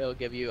 There it'll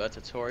give you a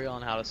tutorial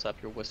on how to set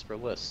up your whisper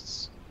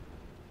lists.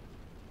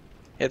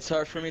 It's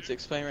hard for me to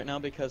explain right now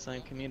because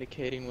I'm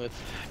communicating with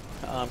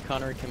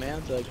Connor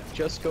Command.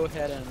 Just go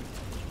ahead and,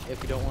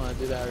 if you don't want to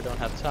do that or don't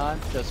have time,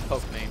 just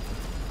poke me.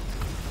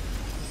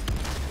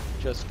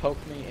 Just poke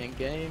me in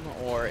game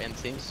or in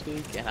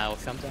TeamSpeak, and I will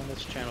come down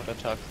this channel to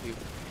talk to you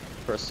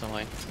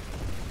personally.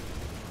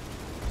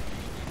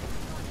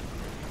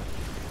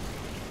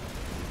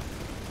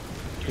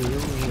 Do you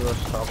he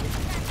was talking to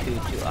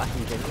us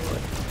in general or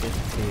just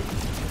to...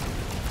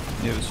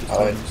 Yeah, it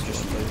was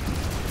just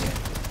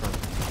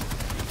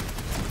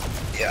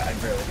Yeah, I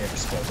barely get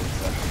exploded.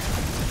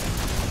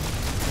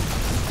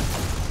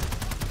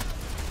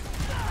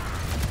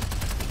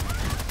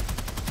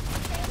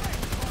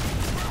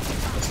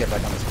 Let's get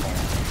back on this point.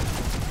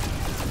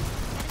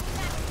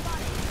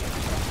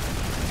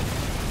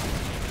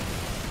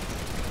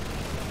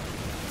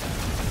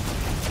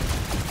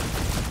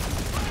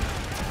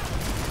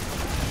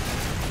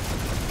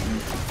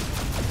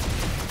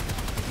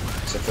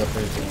 So feel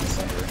free to be in the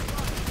center.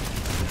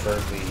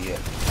 Preferably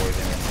avoid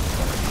them in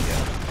front of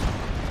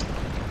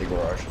the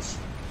garages.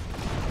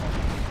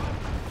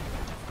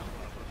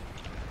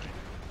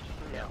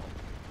 No.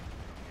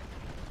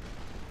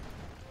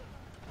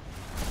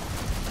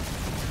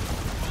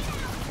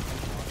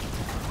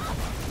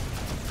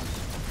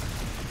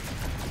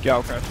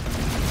 Gal crash.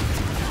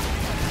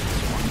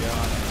 One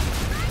gal.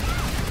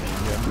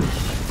 There you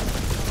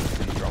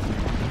go. Drop me.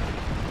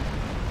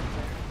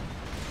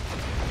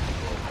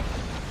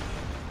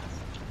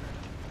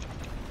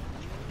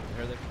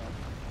 Here they come.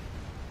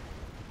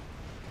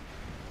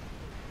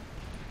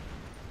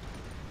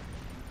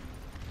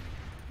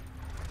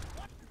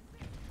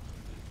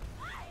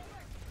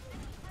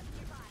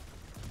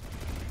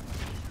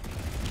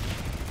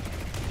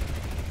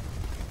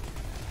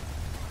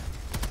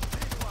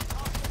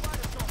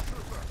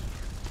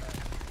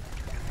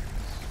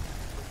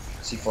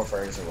 C4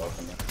 fighters are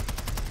welcome.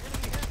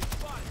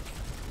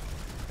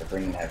 They're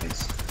bringing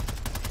heavies.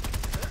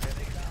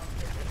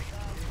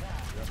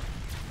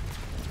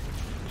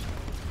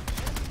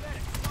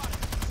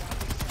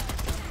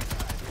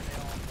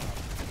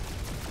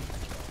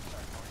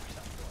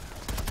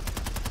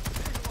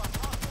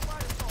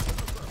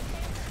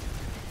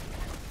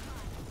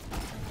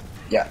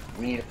 Yeah,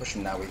 we need to push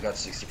them now. We've got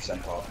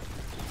 60% pop.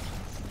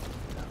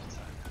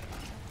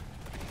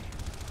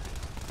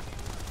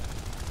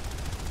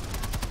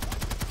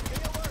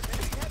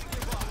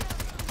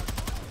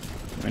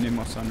 We need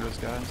more Sundras,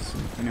 guys.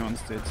 If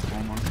anyone's dead,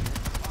 spawn one.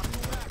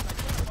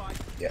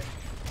 Yeah.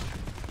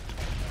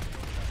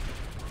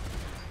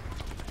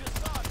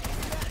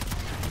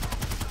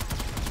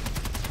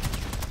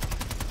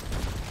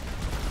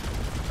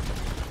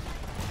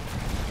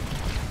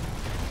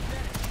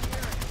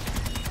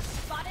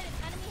 Spotted an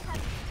enemy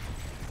heavy.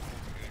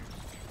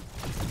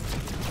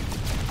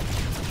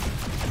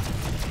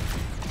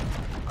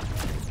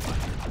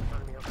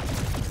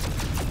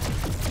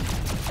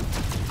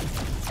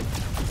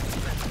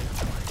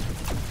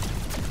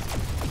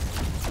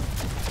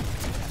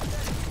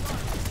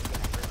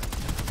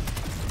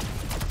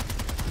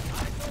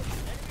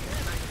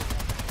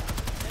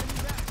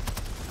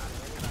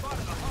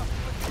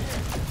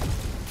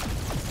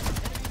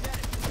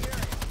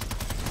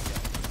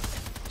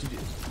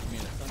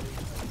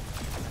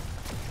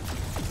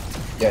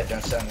 Yeah,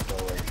 don't stand in the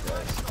doorway,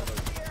 guys.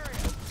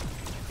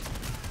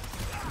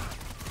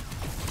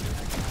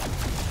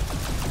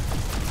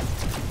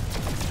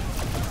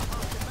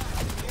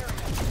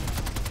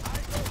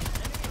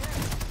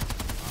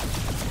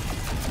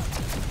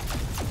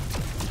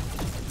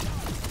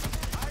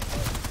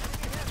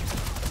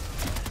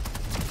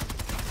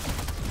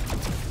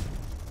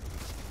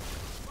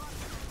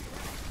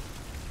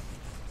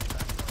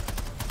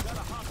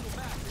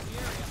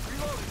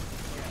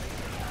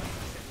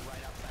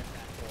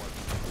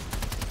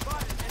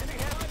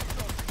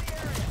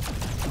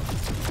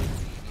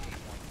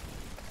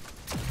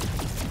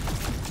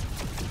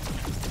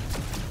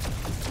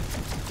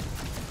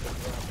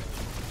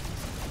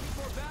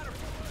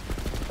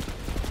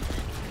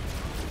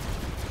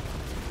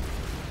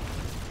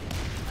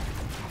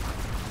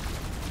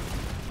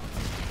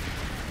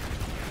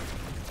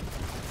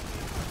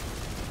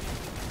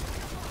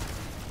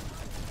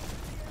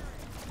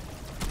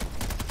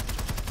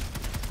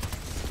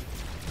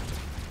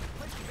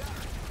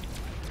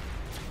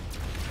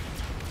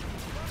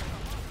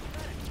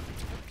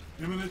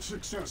 Imminent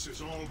success is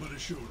all but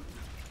assured.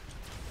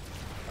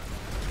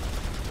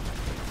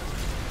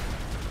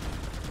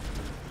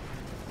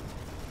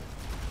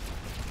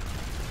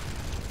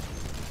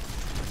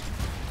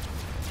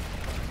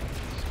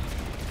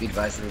 Be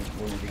advised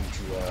we're moving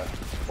to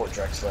Fort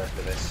Drexler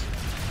after this.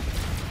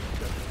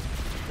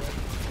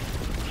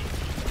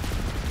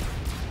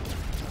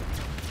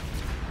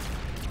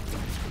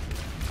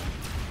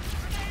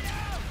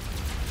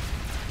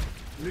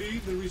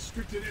 Leave the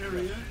restricted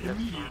area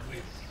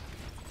immediately.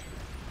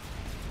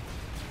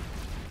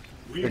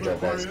 We Good job,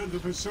 require guys. the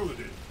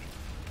facility.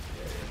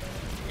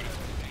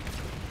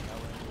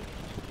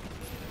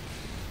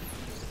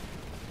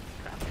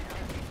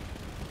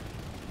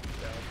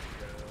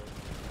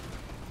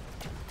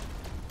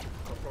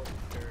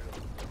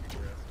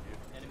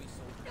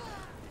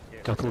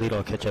 Delta Lead,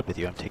 I'll catch up with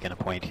you. I'm taking a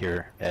point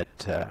here at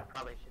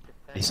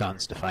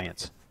Nissan's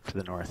Defiance to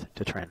the north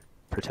to try and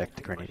protect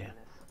the Grenadier.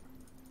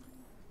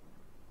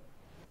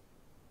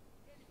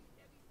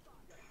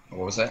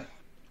 What was that?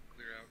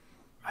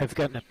 I've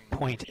gotten a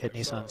point at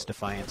Nissan's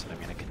Defiance, and I'm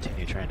going to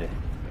continue trying to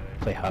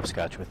play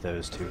hopscotch with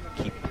those to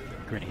keep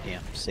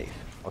Grenadier safe.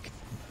 Okay.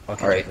 I'll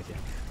catch up with you.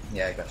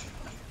 Yeah, I got you.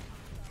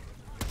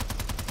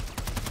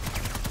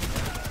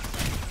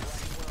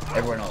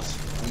 Everyone else,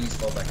 please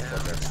fall back to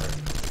Fort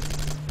Drexler.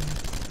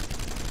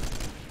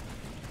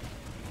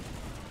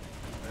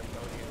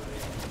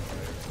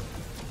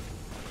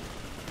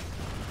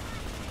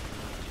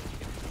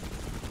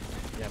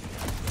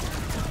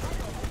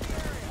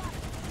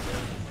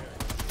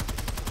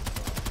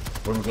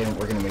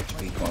 We're gonna make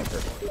the beat point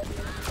perfect.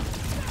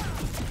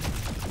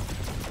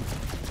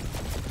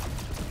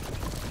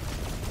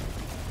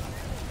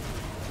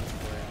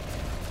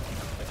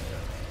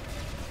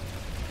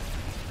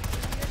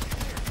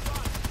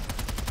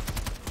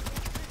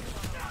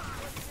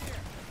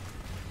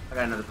 I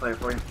got another player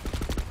for you.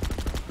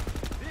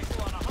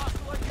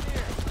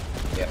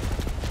 Yep.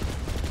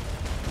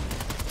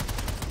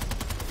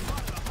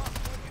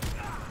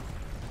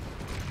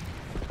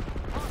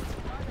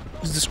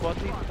 Is the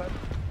squad lead?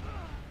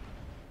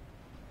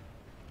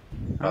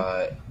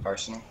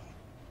 Arsenal.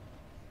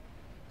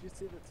 Did you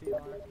see the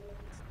TR?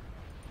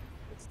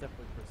 It's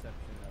definitely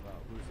perception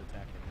about who's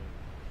attacking who.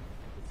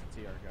 It's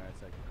the TR guys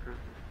like,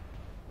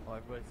 oh,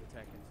 everybody's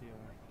attacking TR.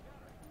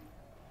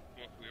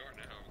 Well, we are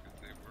now because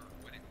they were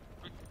winning.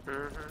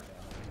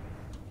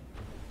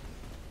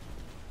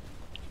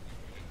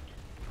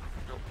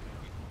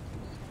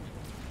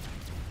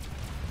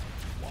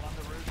 One on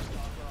the roof,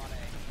 sniper on A.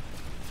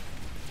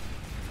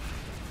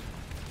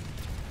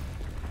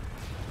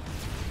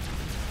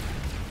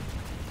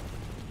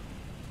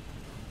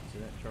 So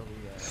that Charlie,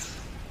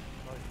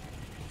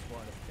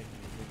 squad is taking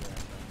the lead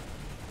right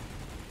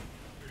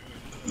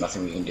now.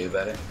 Nothing we can do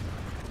about it.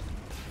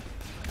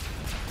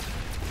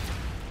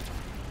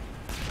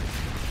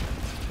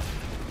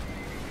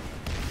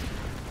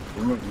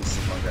 We're moving these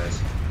C1 guys.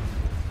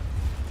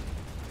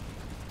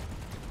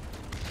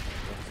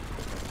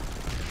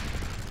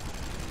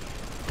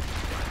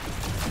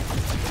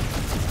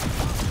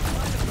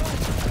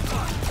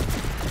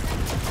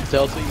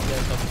 Delta, you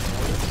guys have some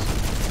orders.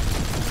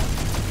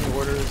 The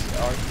orders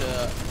are to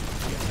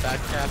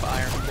backcap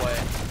Iron Quay.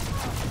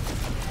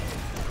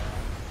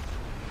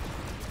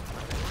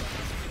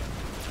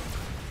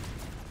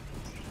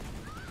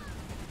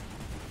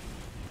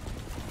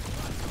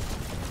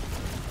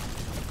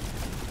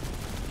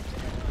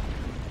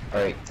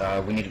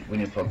 Alright, we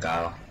need to pull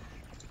Guile.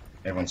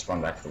 Everyone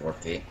spawn back to the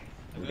warp gate.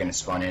 We're gonna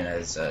spawn in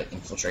as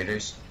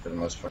infiltrators for the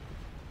most part.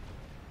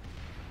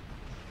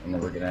 And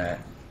then we're gonna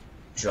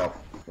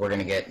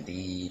get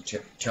the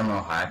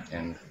terminal hacked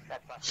and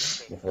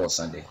we'll pull it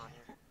Sunday.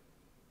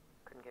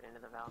 Couldn't get into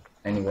the Valk.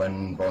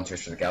 Anyone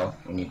volunteers for the gal?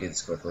 We need to do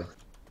this quickly.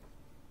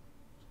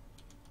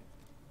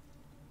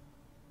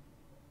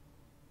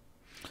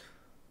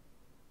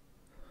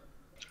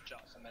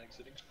 Johnson, I'm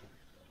exiting.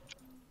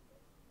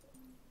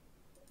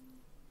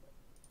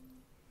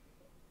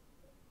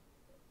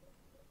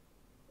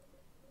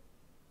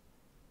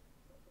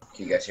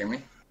 Can you guys hear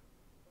me?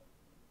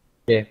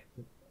 Yeah.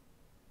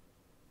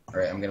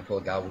 Alright, I'm gonna pull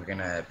a gal. We're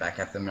gonna back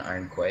up them in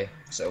Iron Quay.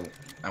 So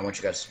I want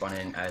you guys to spawn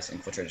in as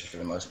infiltrators for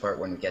the most part.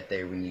 When we get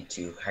there, we need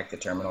to hack the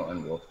terminal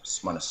and we'll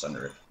spawn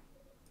asunder it.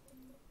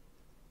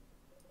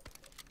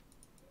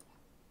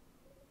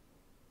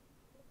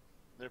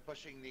 They're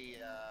pushing the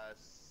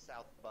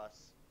south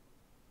bus.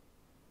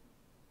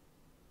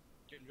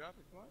 Can you drop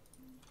it, come on?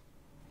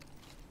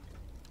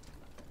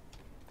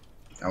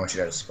 I want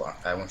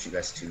you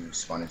guys to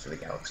spawn into the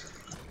galaxy.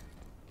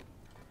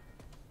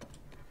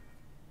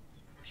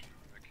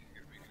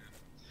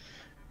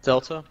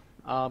 Delta,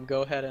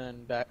 go ahead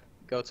and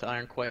go to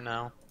Iron Quay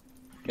now.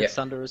 Get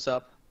Thunderers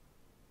up.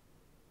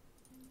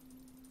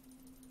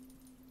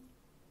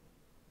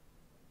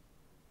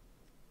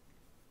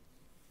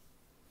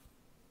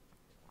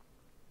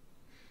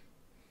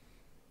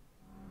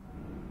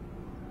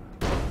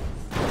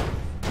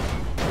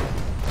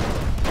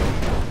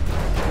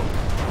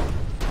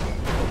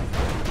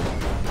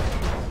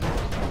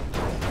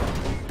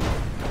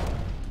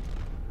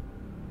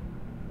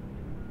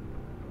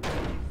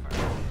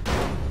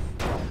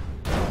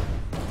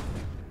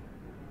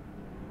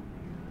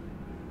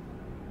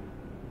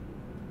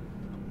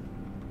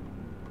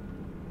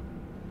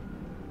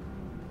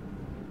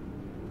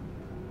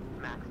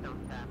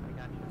 don't tap. I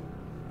got you.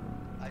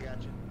 I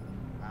got you.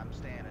 I'm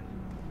standing.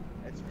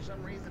 It's for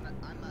some reason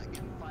I'm not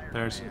getting fired.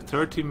 There's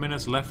 30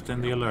 minutes left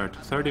in the alert.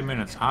 30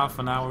 minutes, half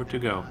an hour to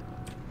go.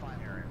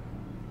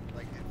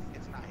 Like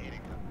it's not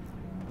hitting them.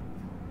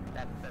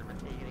 That's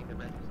you getting the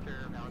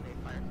register validate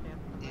fire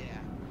stamp? Yeah.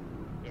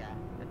 Yeah,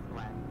 it's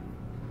flat.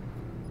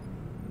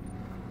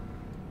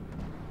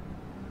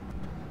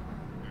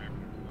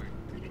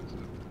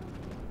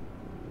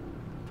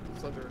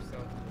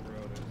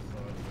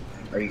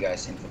 Are you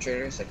guys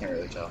infiltrators? I can't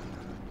really tell.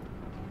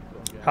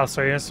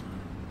 Also, yes.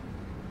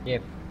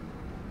 Yep.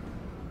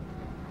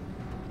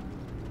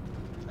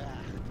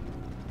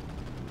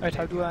 Right,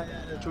 how do I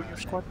join your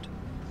squad?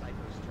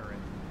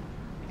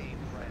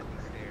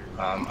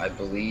 I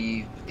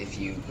believe if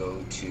you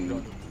go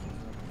to,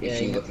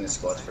 if you look in the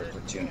squads for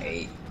platoon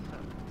 8.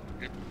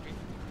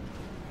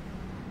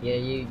 Yeah,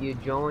 you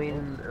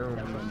join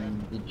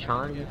the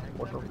Charlie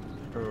squad,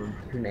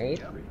 platoon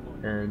 8,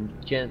 and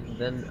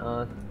then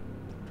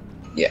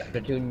yeah,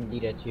 platoon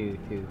leader to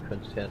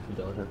transfer to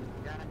Delta.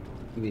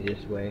 Do it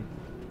this way.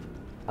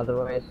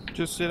 Otherwise,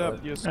 just set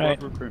up your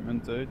squad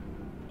recruitment, dude.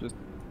 Just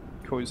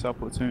call yourself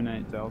platoon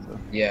 8 Delta.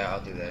 Yeah,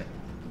 I'll do that.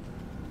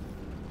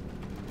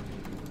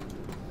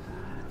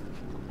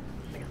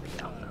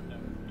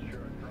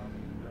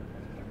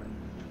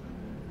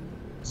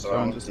 So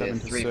I'm just having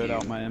to sort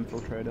out my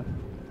infiltrator,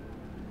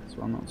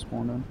 so I'm not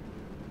spawned in.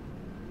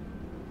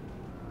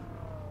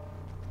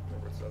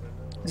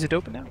 Is it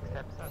open now?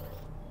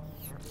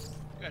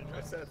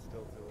 I said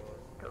still too long.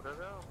 Go, go,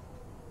 go.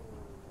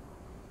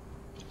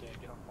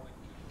 Get on point.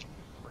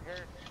 We're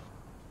here.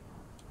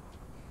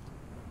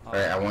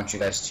 Alright, I want you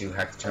guys to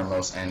hack the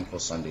terminals and pull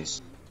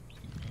Sundays.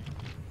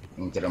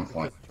 And get on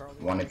point.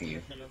 One of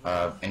you.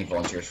 Any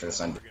volunteers for the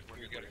Sunday?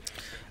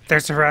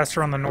 There's a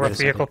harasser on the north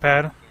vehicle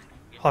pad.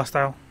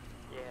 Hostile.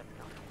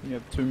 You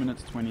have 2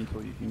 minutes 20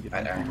 till you can get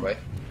at Iron Quay.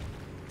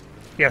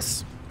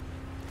 Yes.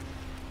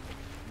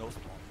 No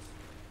spawns.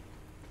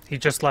 He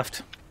just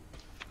left.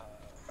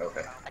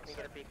 Okay. I can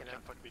get a beacon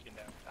up. Put beacon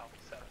down. Alpha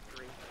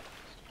 7-3.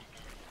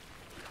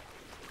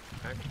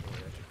 Actually,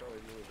 I should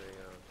probably move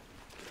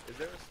a, is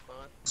there a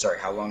spot? Sorry,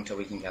 how long till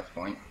we can get the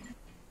point?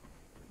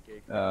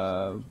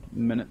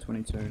 Minute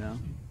 22 now.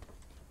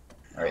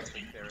 Alright.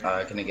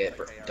 Can I get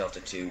Delta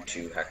 2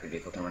 to hack the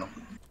vehicle terminal?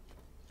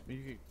 You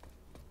could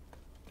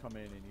come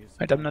in and use.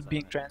 Right, I'm not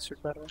being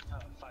transferred, by the way.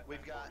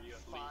 We've got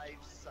 5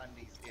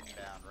 Sundays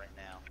inbound right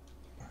now.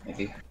 Thank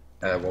you.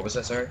 What was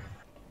that, sorry?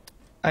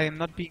 I am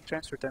not being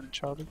transferred, I'm in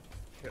Charlie.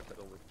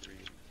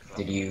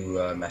 Did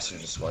you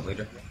message the squad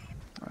leader?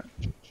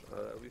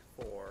 That'll be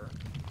 4.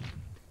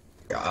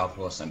 Yeah, I'll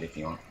pull a Sunday if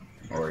you want.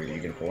 Or are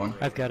you gonna pull one?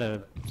 I've got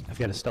a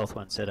stealth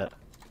one set up.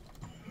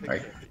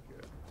 Alright.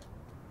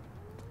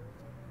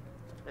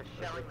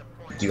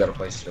 Do you got a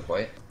place to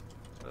deploy it?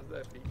 How's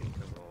that beacon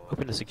come on?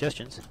 Open to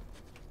suggestions.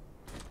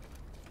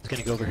 It's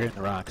gonna go over here in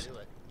the rocks.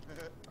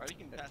 Or you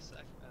can pass to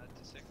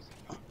 6.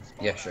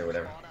 Yeah, sure,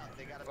 whatever.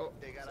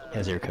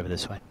 Has air cover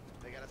this way.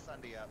 They got a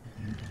Sunday up.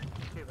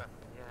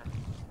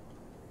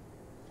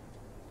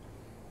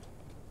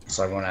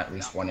 So I want at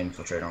least one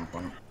infiltrator on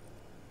point.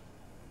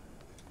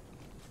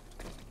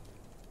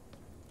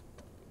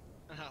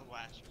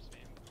 Lashers,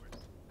 man, of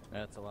course.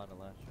 That's a lot of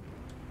lashers.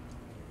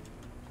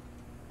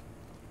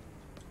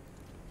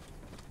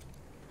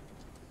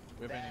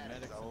 We have any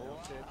medics in the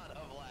outfit? A lot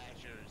of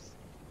lashers.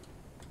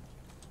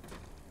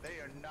 They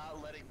are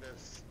not letting the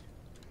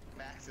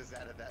maxes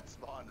out of that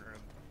spawn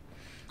room.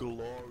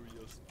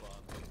 Glorious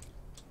spawn.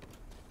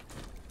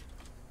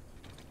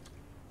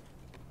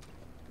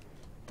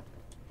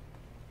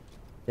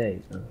 There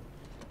you go.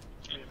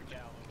 We have a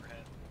gal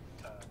overhead,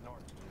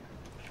 north.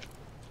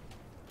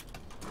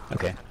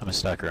 Okay, I'm a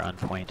stalker on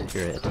point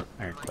here at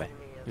Iron Quay.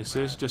 This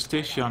is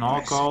Justicia on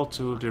all call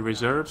to the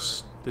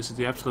reserves. This is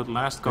the absolute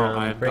last call.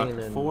 I've got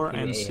 4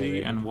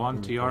 NC and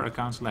 1 TR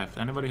accounts left.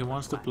 Anybody who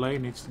wants to play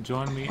needs to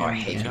join me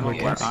in the channel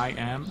where I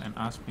am and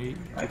ask me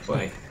to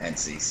play.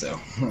 NC, so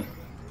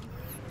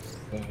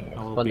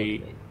I will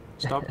be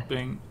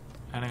stopping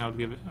handing out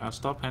I'll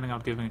stop handing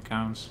out giving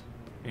accounts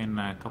in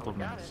a couple of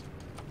minutes.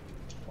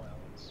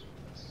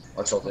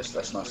 let's hold this.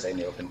 Let's not stay in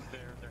the open.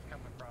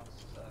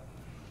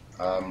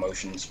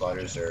 Motion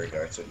spotters or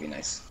darts would be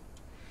nice.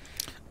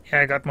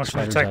 Yeah, I got motion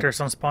Spiders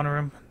detectors on spawn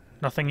room.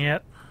 Nothing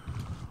yet.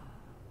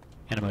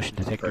 And a motion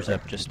detectors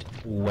up just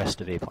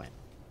west of A point.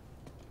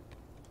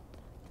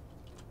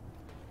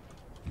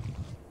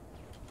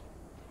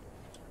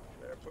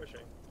 They're pushing.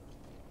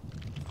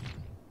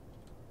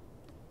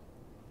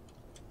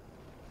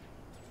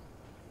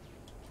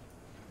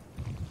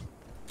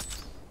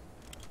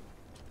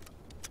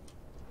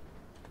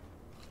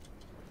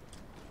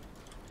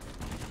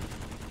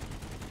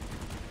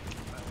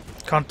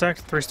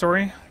 Contact,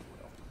 3-story.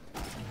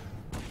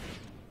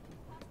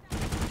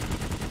 Looks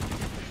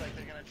like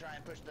they're gonna try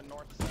and push the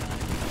north side.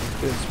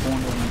 It's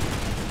spawned on.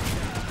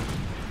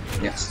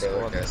 Yeah, stay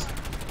there, guys.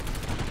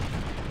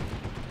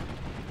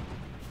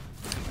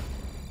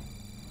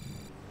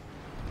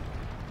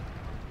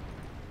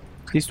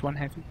 At least one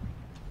heavy.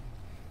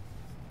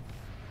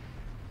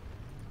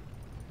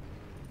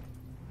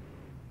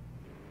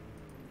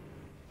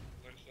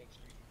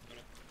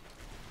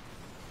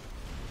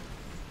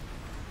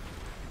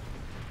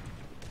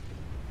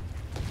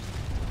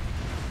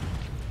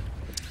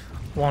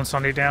 One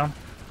Sunday down.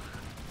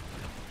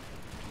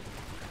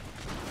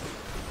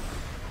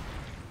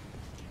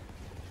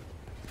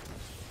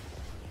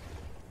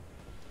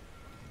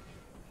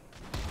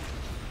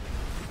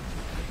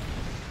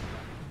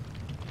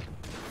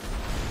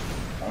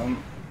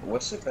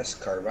 What's the best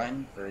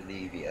carbine for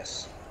the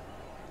VS?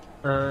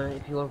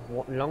 If you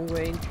want long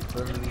range,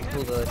 pull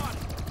the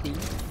T.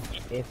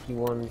 If you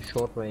want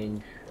short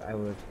range, I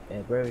would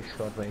very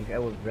short range. I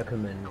would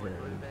recommend the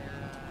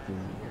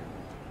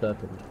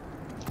Serpent.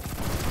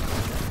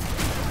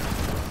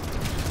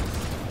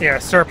 Yeah,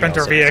 Serpent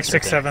or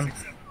VX67.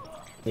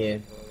 Yeah,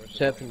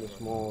 Serpent is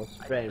more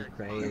spray and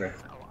pray. Okay.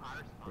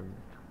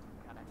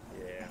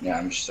 Yeah,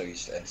 I'm just so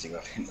used to NC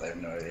weapons. I have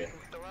no idea.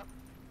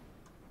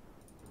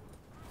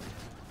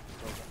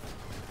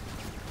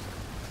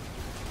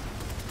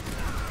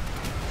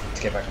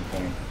 Get back on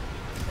point.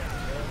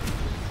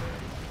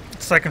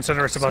 Second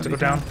center is about to go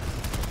down.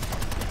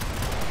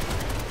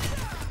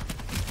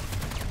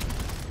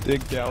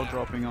 Big gal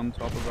dropping on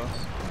top of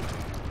us.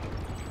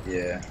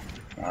 Yeah.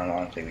 I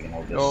don't think we can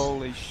hold this.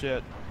 Holy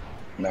shit.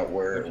 No,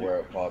 we're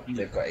at pop.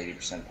 They've got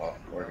 80% pop.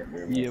 We're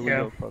yeah, we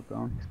yeah. got fucked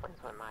on.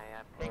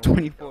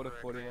 24 to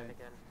 48.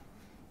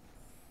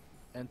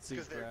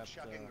 Because they're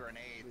chucking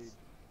grenades.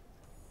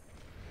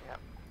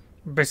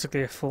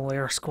 Basically a full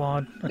air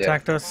squad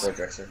attacked us.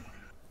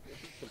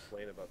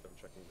 Complain about them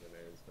chucking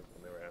grenades when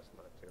they were asked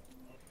not to.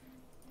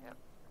 Yep.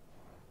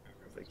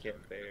 Because they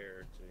can't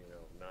bear to, you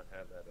know, not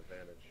have that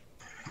advantage.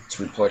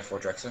 So we deployed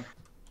Fort Drexel.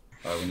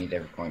 We need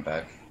every point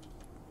back.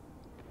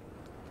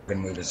 We're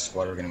gonna move as a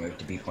squad. We're gonna move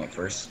to B point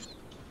first.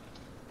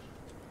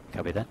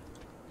 Copy that.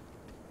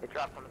 They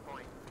dropped on the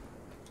point.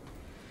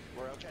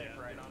 We're okay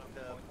for right on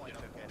the point.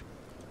 Okay.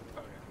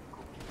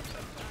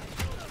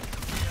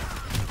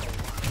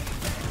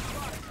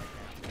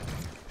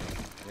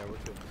 Yeah, we're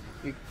good.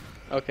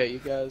 Okay, you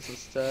guys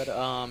instead,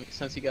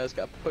 since you guys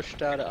got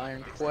pushed out of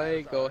Iron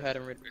Quay, go ahead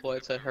and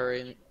redeploy to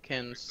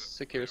Hurricane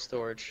Secure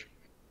Storage.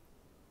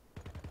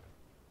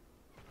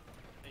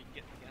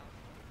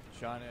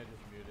 Shawnee, I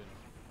just muted.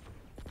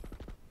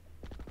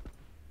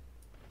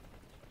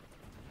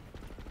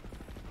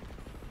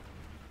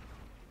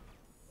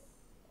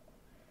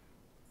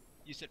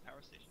 You said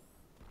power station?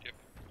 Yep.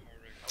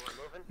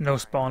 No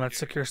spawn at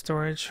Secure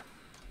Storage.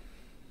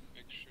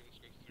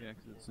 Yeah,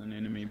 because it's an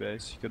enemy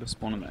base. You gotta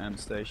spawn at the end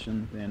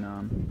station,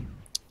 then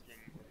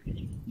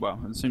well,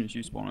 as soon as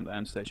you spawn at the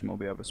end station, we'll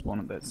be able to spawn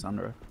at that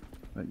sunrow.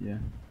 But yeah.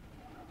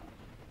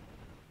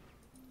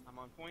 I'm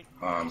on point.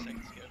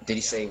 Did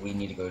he say we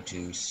need to go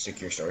to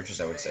secure storage? Is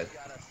that what he said?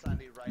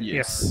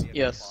 Yes.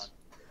 Yes.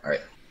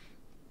 Alright.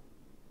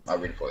 I'll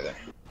redeploy there.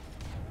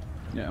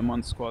 Yeah, I'm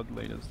on squad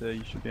leaders there.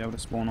 You should be able to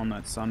spawn on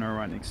that sunrow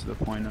right next to the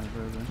point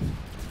over there.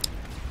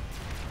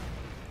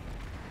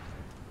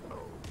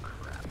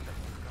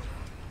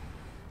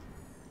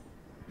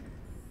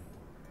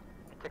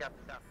 Take out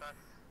the south bus.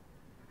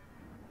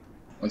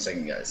 1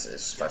 second, guys.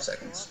 It's 5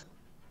 seconds.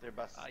 Their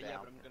bus is Yeah, down.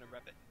 but I'm gonna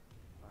rep it.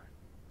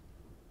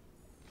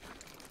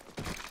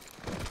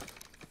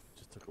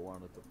 Just took a while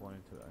to deploy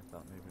into it. I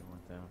thought maybe it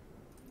went down.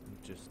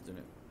 It just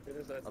didn't It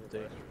is as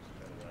update.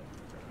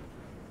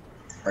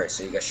 Alright,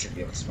 so you guys should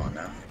be able to spawn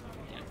now.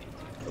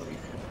 I believe.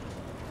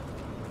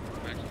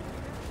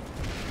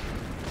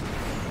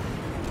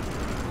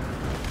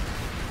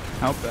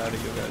 How bad are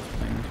you guys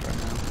playing this right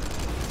now?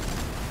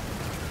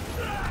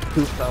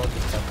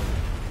 2007.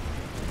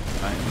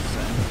 I am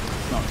insane.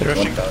 Not They're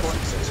rushing.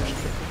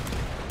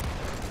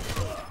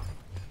 1,600.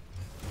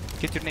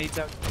 Get your nades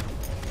out.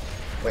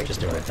 Wait,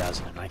 Just over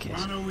 1,000 in my case.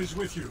 Mano is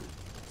with you.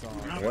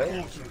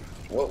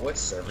 What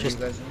server are you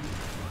guys in?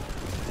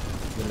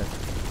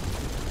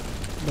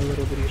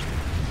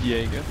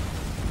 Jaeger.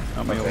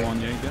 I'm Okay. all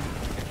on Jaeger.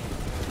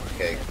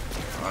 Okay.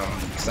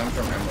 Cause I'm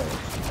from Emerald.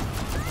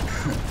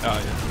 Oh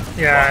yeah.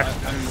 Yeah. Well,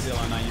 I'm New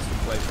Zealand. I used to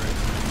play for it.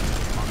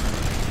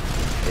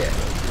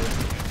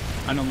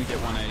 Yeah. I normally get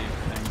 180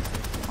 things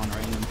on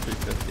range and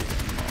 250.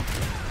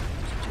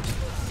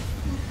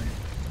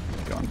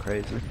 Going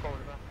crazy.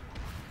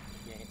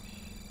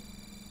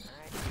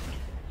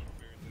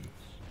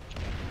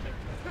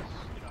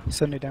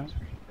 Send it down.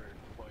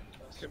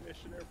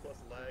 Commissioner plus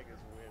lag is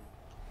win.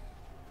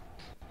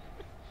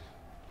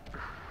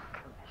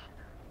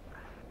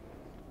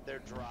 They're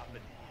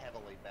dropping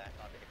heavily back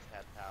onto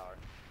X-Tab Tower.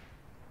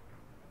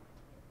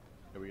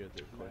 Are we gonna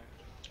do it quick?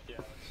 Yeah,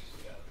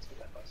 let's get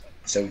that bus up.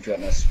 So we've got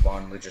no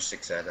spawn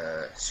logistics at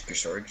secure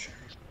storage.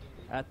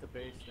 At the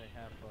base, they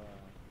have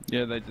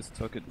Yeah, they just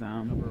took it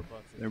down. number of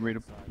buses. They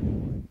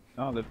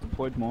Oh, they've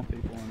deployed more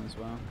people in as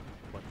well.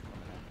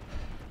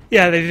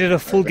 Yeah, they did a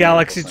full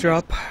galaxy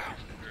drop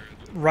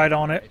right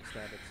on it.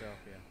 X-Tab itself,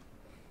 yeah.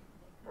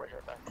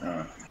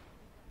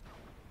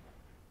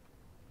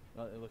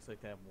 It looks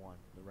like they have one.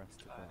 The rest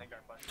took off.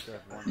 They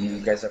have one. You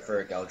guys up for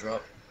a gal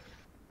drop?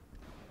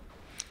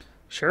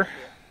 Sure.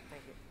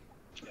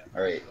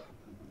 Alright.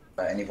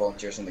 Any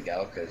volunteers on the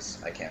gal?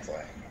 Cause I can't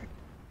fly.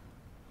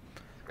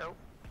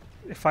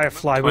 If I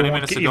fly, we 20 won't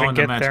minutes to go even in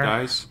the get match, there.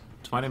 guys.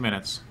 20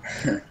 minutes.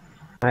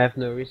 I have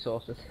no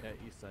resources. Yeah,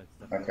 east side's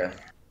definitely. Okay.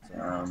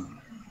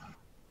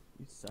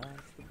 East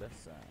side's the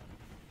best side.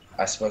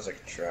 I suppose I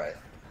could try.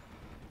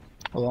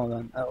 Hold on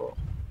then, I'll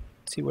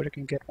see where I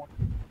can get one.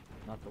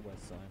 Not the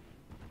west side.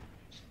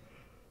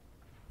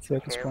 So I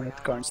can spawn at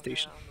the current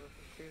station.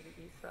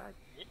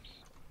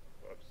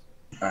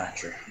 Ah,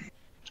 true.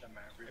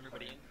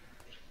 Everybody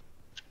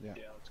in? Yeah.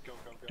 Yeah, let's go,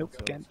 go, go. Nope,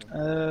 go.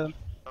 can't.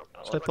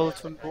 Should I pull it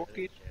from Broad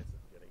Gate?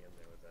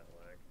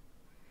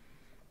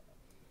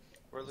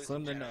 We're losing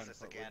Slim to none, Genesis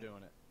but again. we're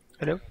doing it.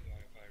 Hello?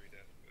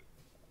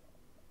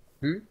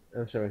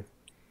 I'm sorry.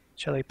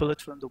 Shall I pull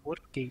it from the Broad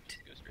Gate?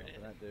 Go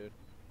for that, dude.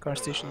 Car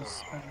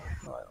stations? No,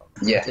 I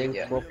don't. Yeah, I think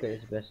yeah. Broad Gate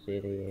is the best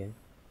area.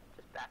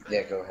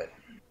 Yeah, go ahead.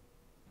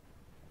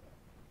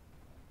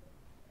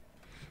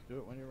 Do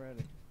it when you're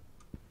ready.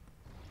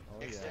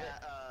 Oh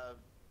yeah.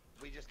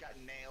 We just got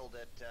nailed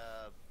at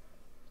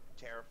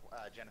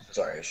Genesis.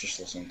 Sorry, I was just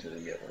listening to the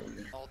yellow.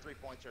 All 3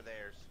 points are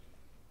theirs.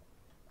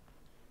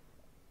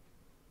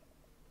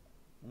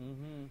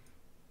 Mm-hmm.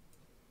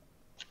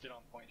 Get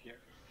on point here.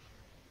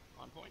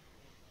 On point.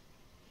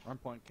 On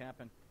point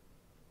capping.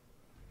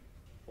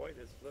 Point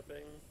is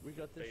flipping. We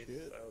got this Face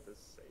shit. out is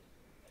safe.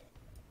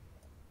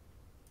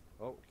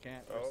 Oh,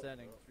 can't. Oh,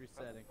 Resetting. oh,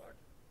 Resetting. fuck.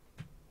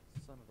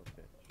 Son of a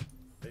bitch.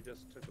 They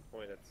just took a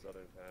point at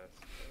Southern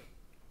Pass.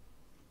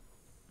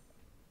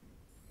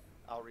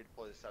 I'll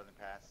redeploy the Southern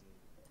Pass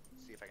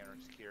and see if I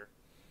can secure.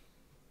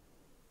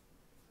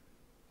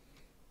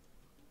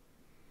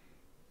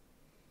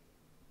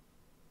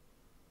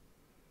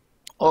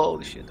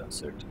 Holy shit,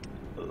 uncertain.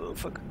 Oh,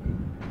 fuck.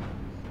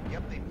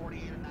 Yep, they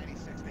 48 and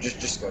 96. They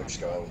Just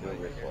go. We'll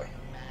redeploy.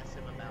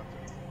 massive amount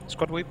of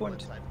Squad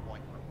waypoint? side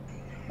point.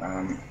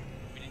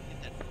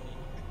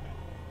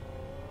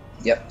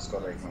 Yep,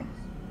 squad right home.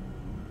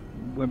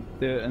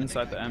 They're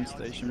inside the AM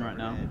station right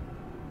now.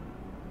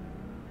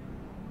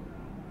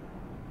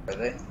 Are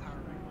they?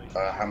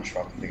 How much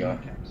fuck have they got?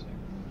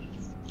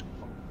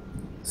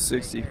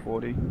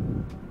 60-40.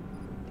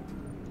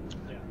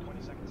 Yeah,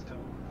 20 seconds till.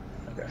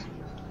 Okay.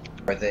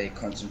 Are they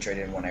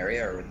concentrated in one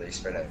area or are they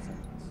spread out?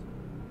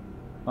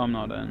 I'm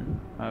not in.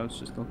 I was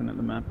just looking at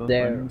the map of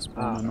They're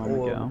spawning on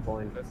all the on gal.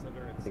 point.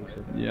 I think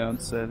so. Yeah,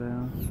 I'd say they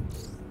are.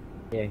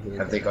 Yeah, he is.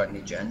 Have they got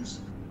any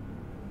gens?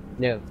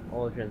 No,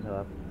 all gens are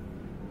up.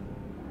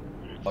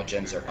 All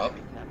gens are up?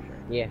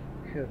 Yeah,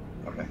 sure.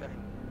 Okay.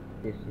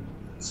 Yes,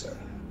 So,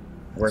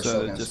 we're So still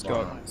they gonna just spawn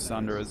got on.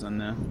 Sunderers in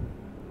there.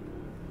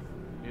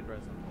 Need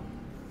resin.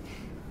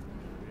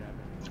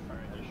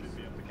 Alright, you should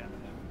be able to cap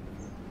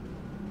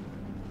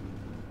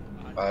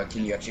it now.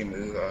 Can you actually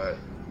move,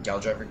 gal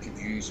driver, could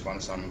you spawn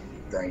us on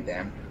Gurney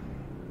Dam?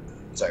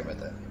 Sorry about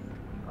that.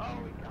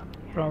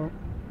 Problem.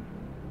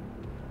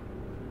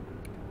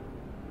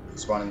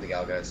 Spawn in the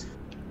gal, guys.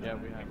 Yeah,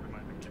 we have.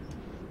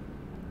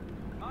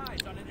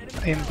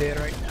 I am there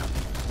right now.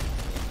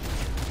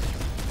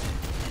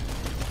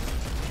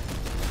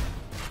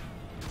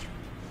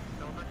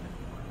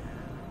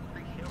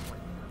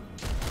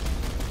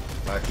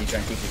 Can you try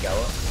and keep the gal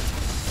up?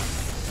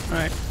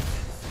 Alright.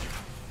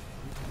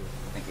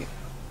 Thank you.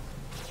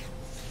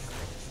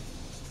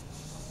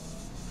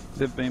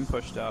 They've been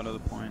pushed out of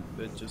the point.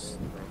 They're just...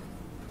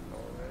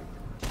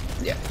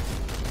 Yeah.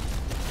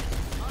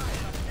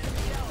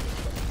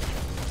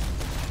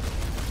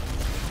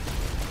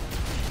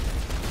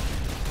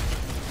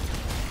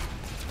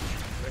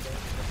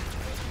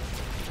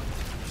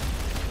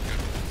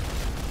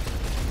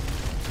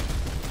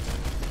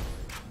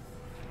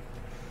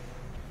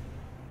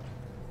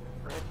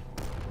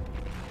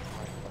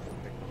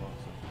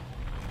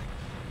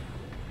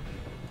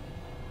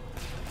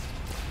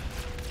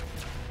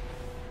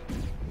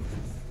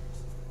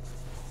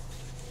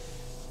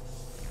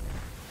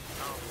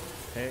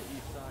 Hey,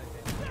 east side.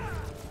 Hey.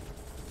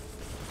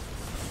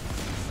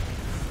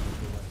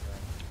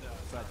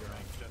 Side your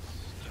rank.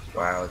 Just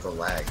Wow, the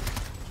lag.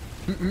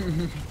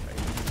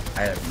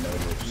 I have no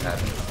idea what just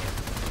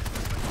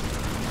happened.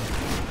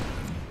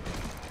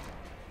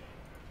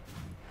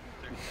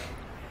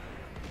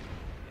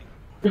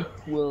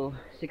 Well,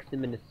 60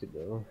 minutes to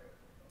go.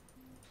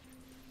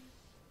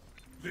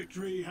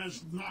 Victory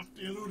has not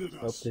eluded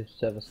Hope us. this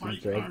server's can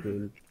Fight drag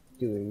harder.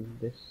 doing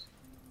this.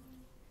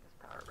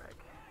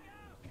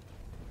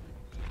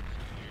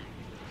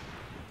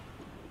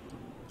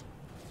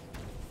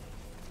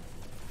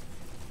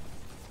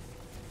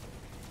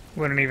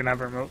 Wouldn't even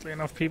have remotely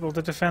enough people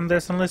to defend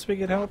this unless we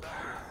get help.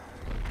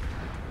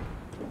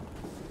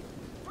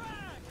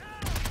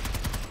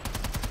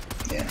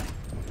 Yeah.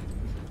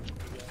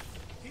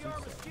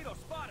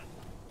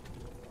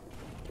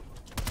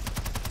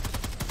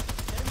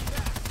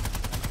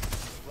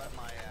 Let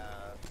my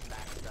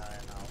max die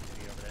and I'll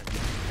be over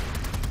there.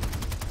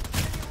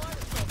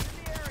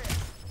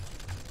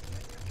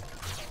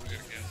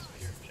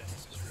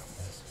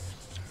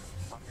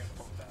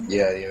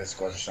 Yeah, the other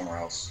squads are somewhere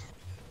else.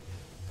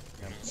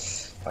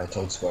 I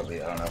told squad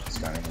lead, I don't know if it's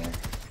gone in here.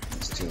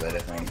 It's too late, I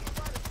think.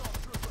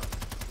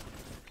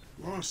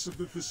 Loss of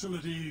the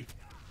facility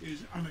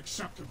is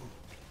unacceptable.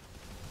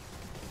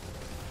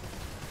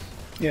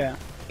 Yeah,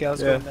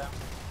 gal's Yeah. going down.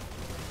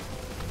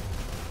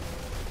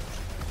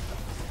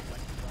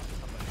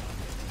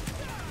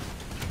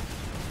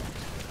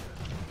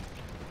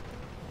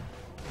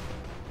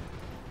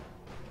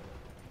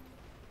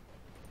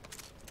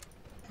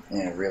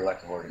 Yeah, real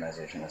lack of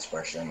organization. That's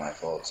partially my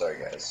fault. Sorry,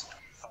 guys.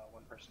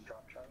 One person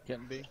drop chart.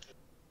 Can be.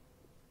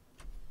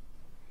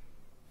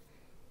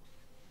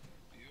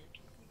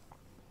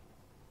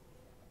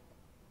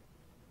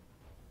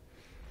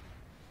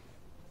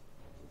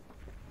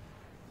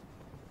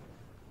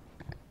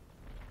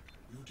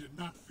 You did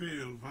not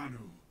fail,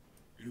 Vanu.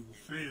 You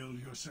failed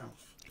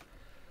yourself.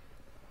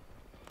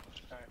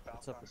 Alright,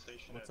 What's up?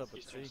 What's up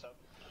with C?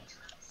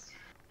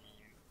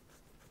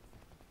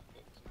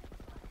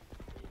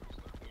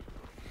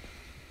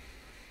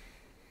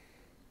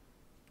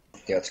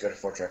 Yeah, let's go to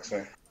Fort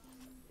Drexler.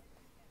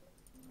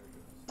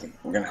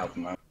 We're gonna help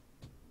them out.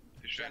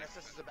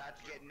 Genesis is about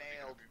to get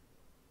nailed.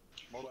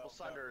 Multiple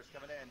Sunders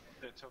coming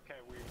in. It's okay,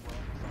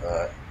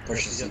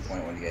 Push the C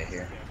point when you get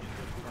here.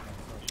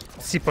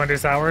 C point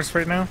is ours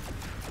right now.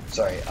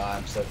 Sorry,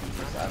 I'm so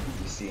confused. I'm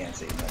C and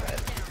C, my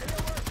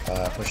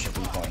bad. Push the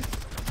B point.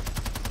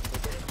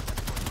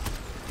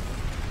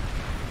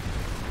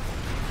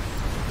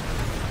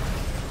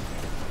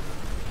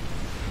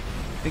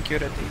 I think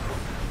you're at D.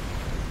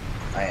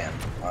 I am.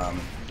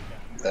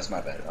 That's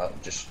my bad. I'll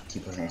just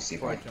keep pushing the C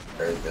point.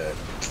 Or the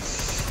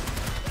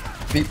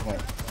B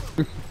point.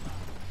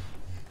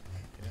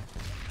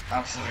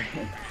 I'm sorry.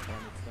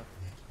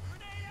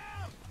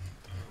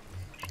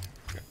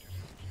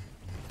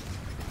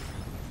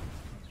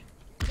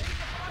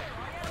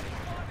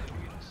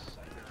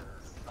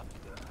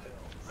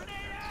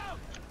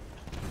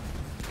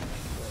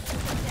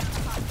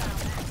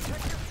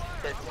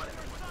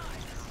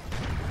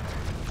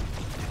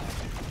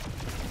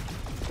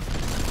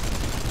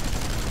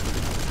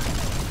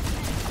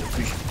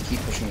 Keep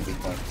pushing the big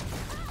point.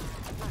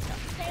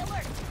 Stay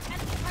alert.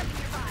 Enemy target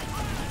nearby.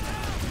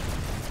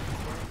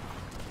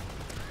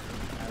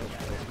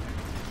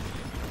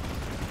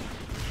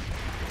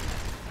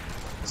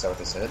 Is that what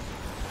they said?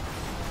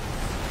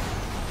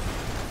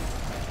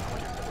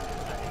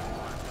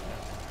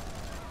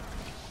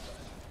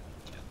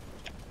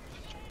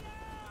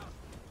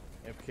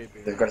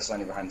 They've got us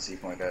landing behind the C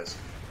point, guys.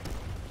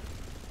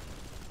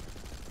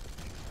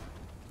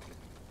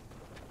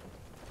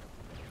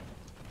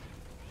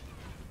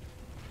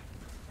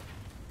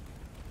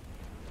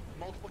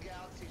 Multiple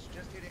galaxies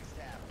just hit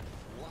X-Tab.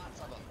 Lots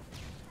of them.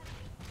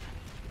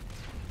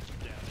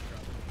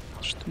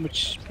 There's too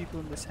much people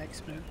in this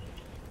hex, man.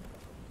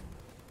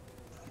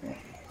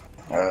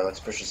 Let's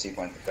push the C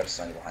point. They've got us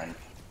landing behind.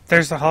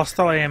 There's a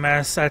hostile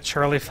AMS at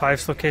Charlie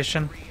 5's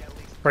location,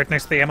 right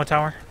next to the ammo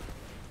tower.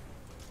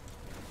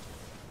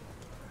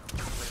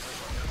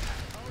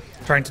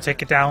 Trying to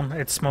take it down.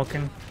 It's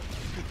smoking.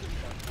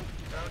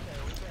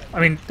 I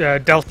mean,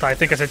 Delta. I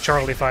think I said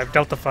Charlie 5.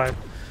 Delta 5.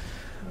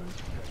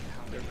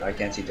 I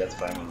can't see Delta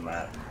 5 on the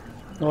map.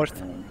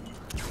 North.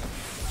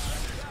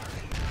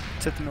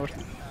 It's at the north.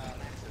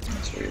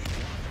 That's weird.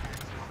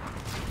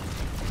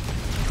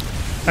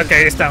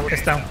 Okay, it's down.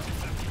 It's down.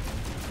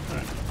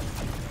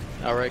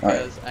 Alright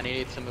guys, I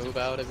need to move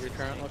out of your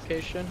current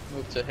location.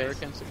 Move to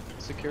Hurricane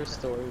Secure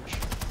Storage.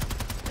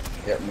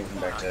 Yep, moving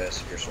back to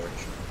secure storage.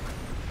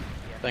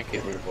 Thank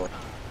you. Beautiful.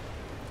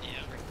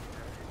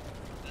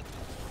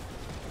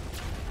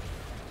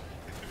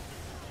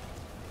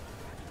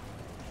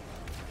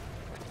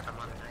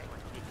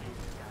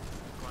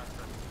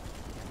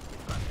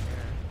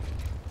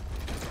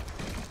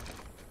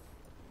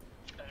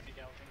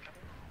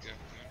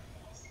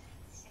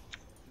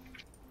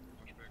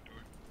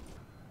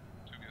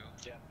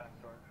 Yeah, back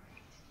door.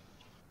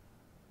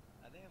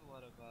 They have a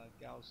lot of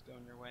gals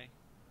going your way.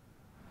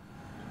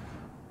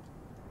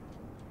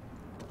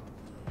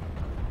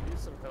 Need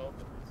some help.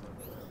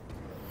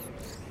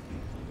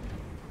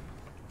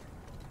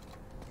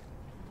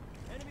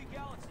 Enemy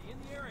galaxy in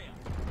the area.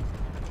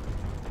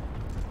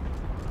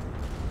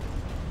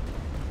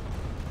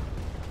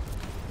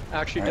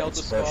 Actually,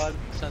 Delta Squad,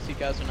 since you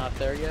guys are not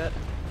there yet,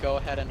 go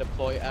ahead and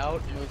deploy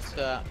out. Move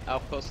to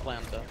Outpost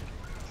Lambda.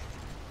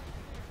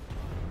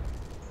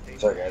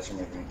 Sorry guys, we're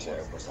moving to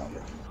Outpost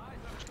Lambda.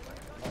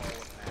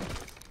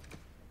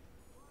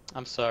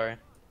 I'm sorry.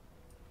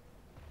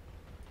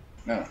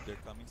 No. They're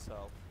coming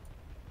south.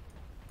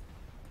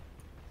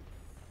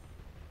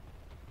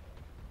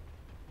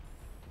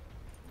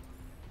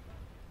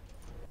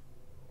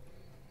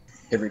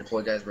 Hit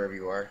redeploy guys wherever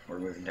you are. We're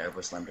moving to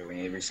Outpost Lambda. We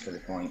need to resecure the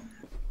point.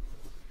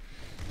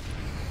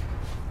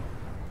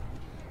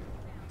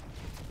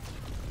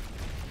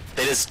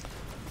 It is.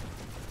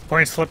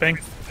 Point's flipping.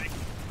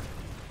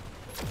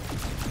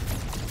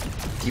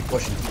 Keep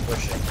pushing, keep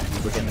pushing.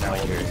 Keep pushing now.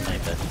 Here,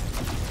 sniper.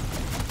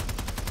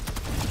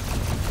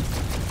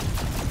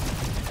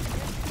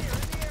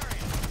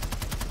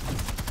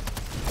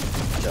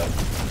 Good job.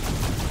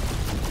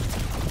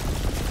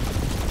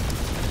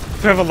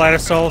 If you have a light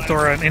assault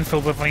or an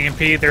infill with an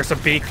EMP, there's a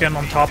beacon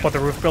on top of the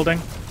roof building.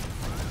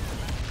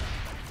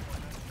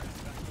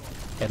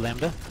 At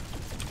Lambda?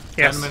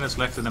 Yes. 10 minutes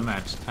left in the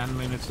match. 10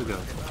 minutes to go.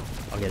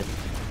 I'll get it.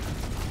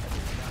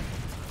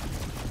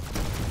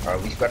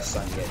 Alright, we've got a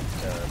sun yet.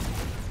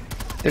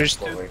 There's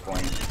two.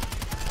 Waypoint.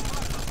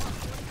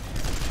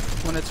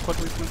 One at squad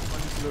waypoint,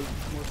 one is low,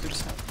 more to the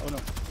south. Oh no.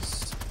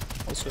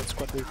 Also, it's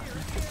quite weak.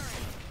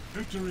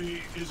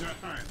 Victory is at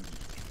hand.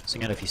 So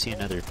again, if you see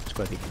another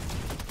squad beacon.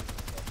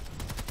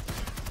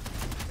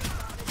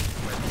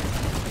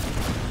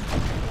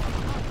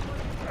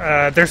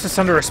 There's a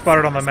Sunderer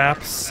spotted on the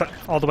map,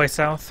 all the way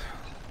south.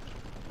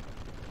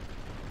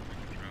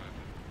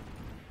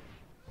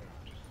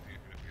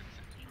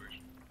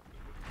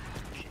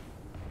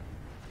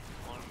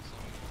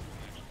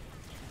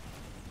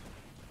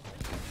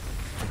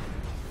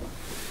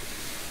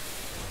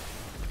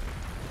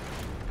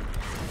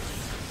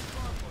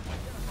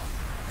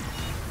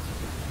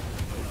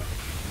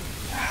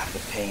 The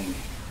pain.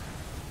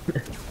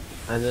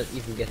 I'm not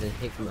even getting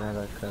hit from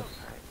allied cuffs.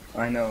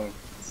 I know.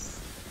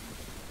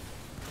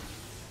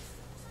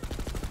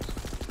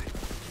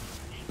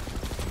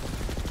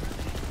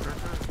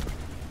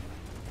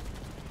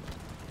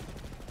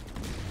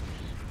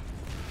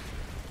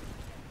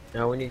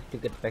 Now we need to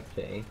get back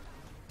to A.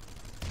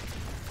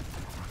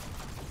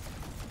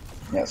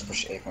 Yeah, let's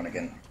push A one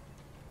again.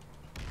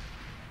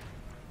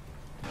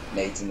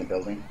 Nades in the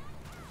building.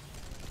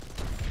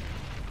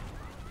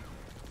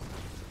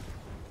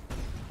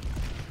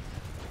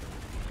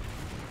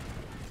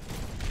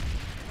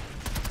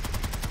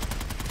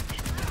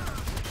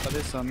 Are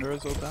there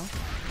Sunderers all down?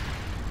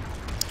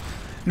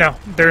 No,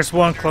 there's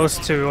one close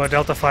to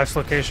Delta 5's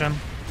location.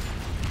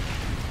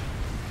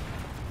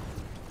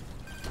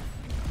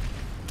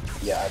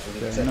 Yeah, I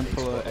believe it's I'm at gonna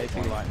pull a AP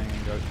Lightning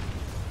and go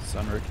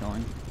Sunderer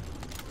killing.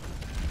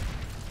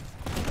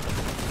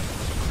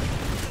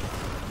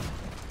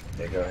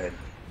 Yeah, go ahead.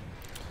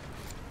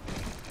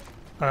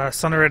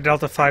 Sunderer at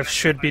Delta 5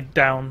 should be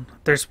down.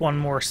 There's one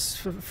more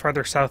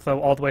farther south,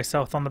 though, all the way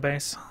south on the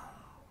base.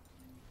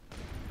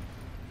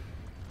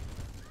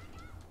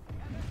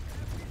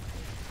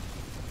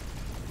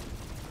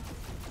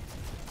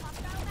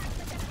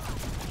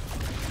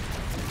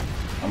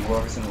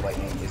 Whoever's in the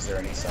lightning, is there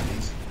any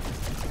Sundays?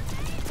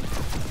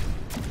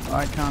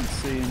 I can't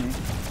see any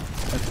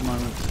at the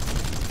moment.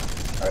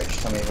 Alright,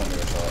 just tell me when you're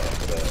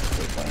after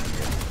the plane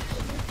here.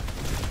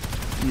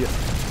 Yeah.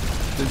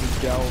 There's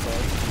a gal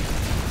though.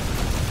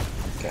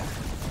 Okay.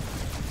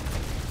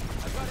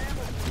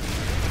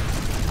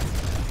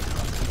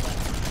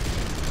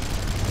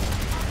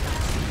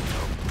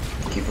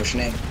 Keep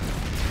pushing in.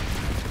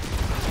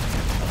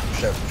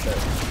 Push out, push out.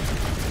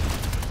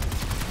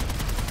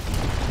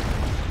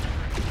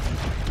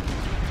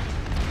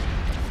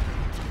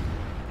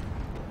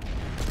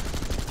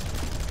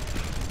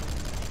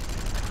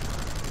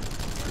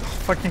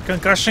 Fucking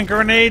concussion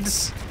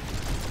grenades!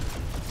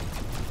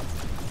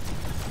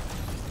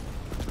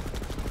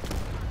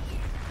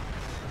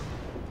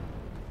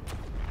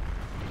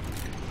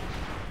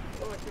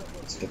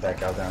 Let's get that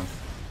gal down.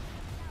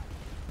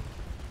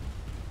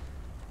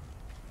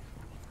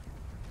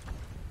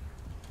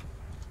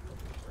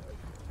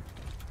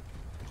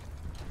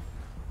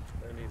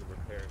 I need to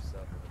repair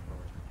stuff in the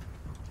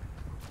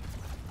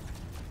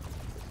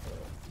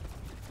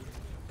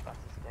Bus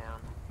is down.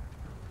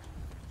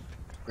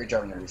 Great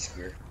job on the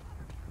rescue.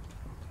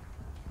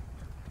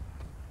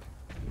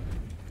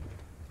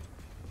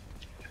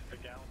 The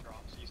gal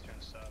drops eastern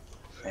sub.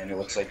 And it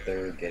looks like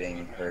they're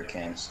getting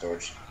Hurricane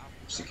storage,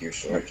 secure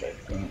storage, I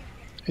think.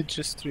 It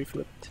just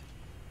reflipped.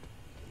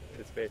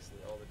 It's basically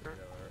all the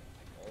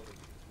all the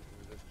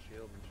resist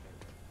shield and chain.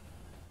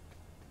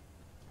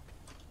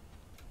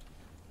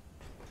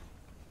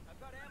 I've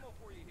got ammo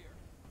for you here.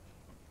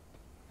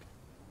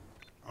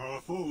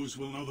 Our foes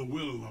will know the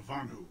will of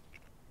Vanu.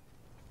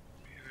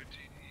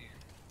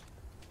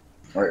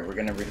 Alright, we're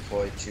gonna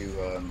redeploy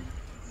to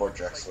Fort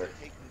Drexler.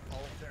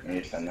 We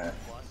need to defend that.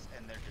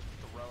 And they're just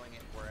throwing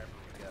it wherever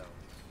we go.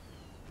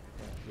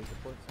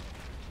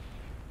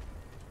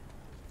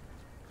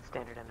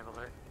 Standard end of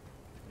alert.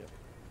 Yep.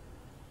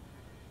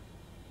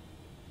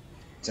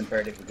 It's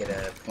imperative we get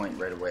a point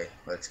right away.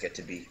 Let's get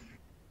to B.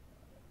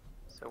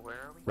 So where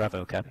are we?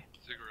 Bravo, copy.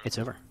 Cigarette. It's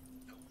over.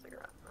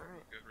 Cigarette.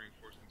 Alright. Got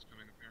reinforcements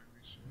coming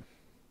apparently soon.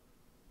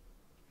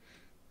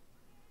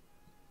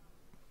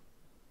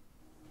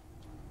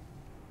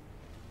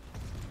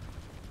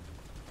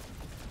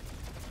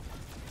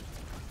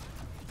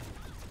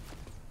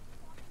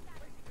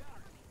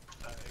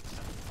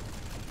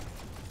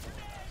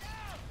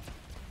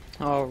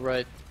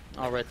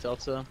 Alright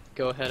Delta,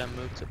 go ahead and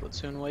move to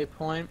platoon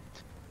waypoint.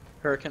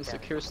 Hurricane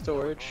secure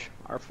storage.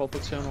 Our full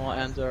platoon will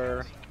end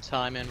our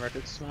time in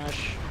record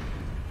smash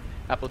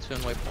at platoon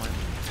waypoint.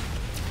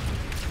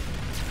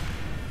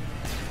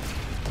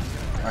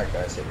 Alright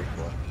guys, hit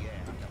redeploy.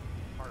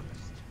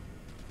 Harvest.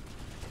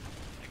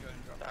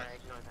 Sorry,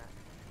 ignore that.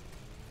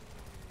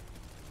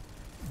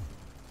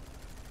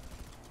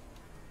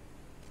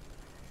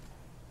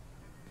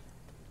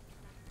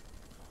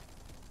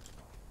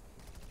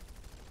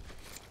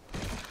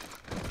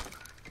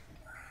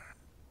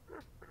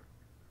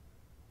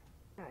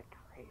 Good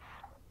grief.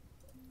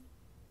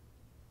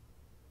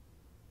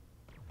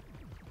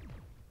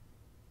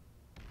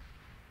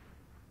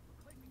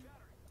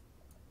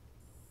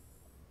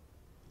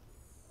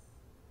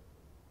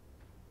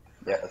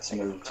 Yeah, let's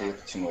move to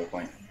platoon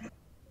waypoint.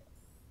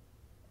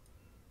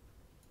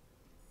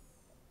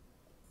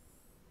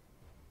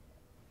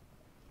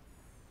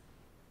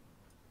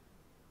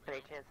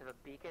 chance of a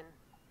beacon?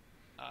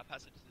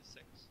 Passage to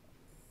 6.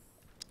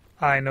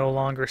 I no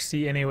longer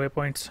see any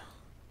waypoints.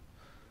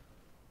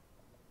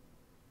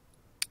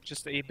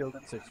 Just the A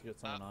building. So you got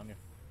someone on you.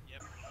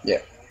 Yep. Yeah.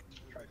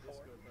 Okay,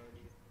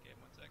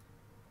 1 sec.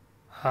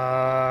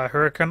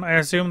 Hurricane, I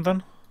assume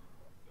then?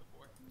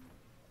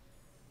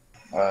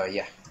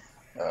 Yeah.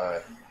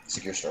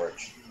 Secure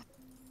storage.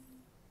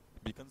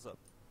 Beacons up.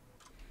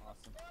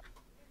 Awesome.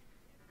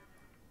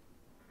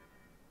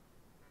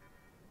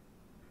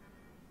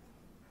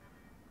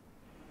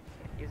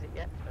 Can't use it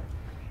yet, but I'm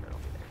sure it'll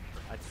be there.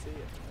 I see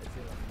it. I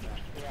see it on the map.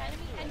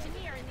 Enemy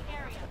engineer in the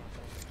area.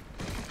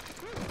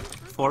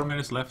 4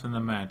 minutes left in the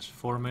match.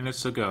 4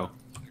 minutes to go.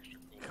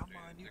 Come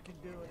on, you can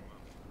do it.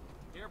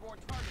 Airborne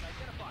target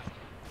identified.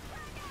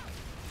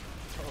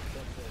 Oh,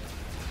 that's it.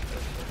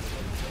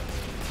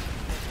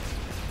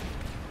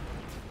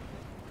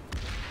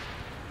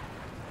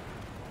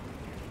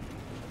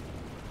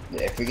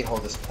 Yeah, if we could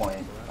hold this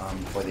point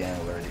before the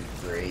end alert, it'd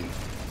be great.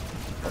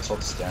 Let's hold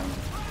this down.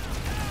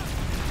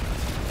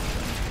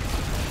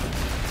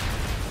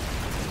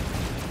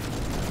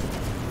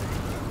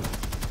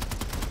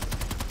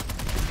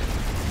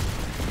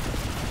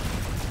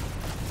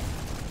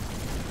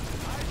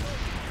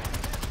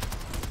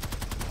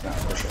 Now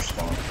push our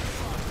spawn.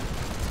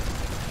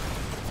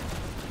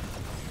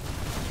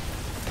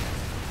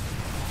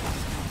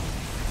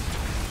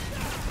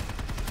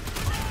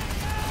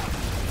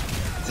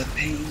 The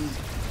pain.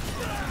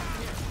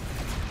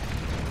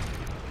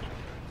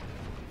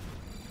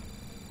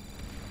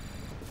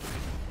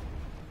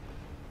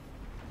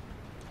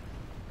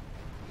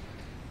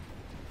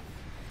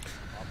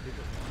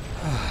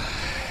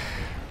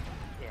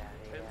 Yeah,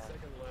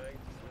 10-second lag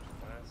to switch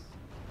class.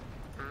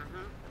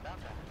 About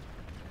that.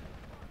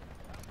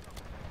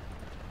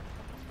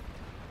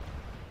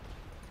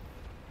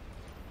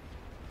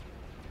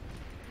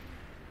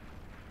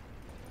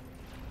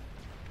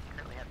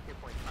 Currently have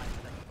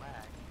 2.5-second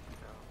lag,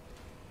 so...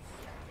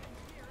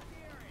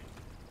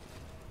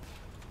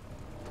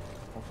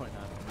 1.9.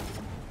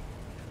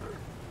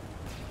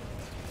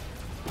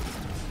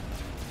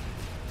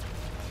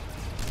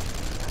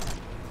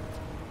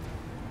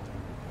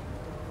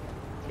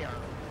 Yeah.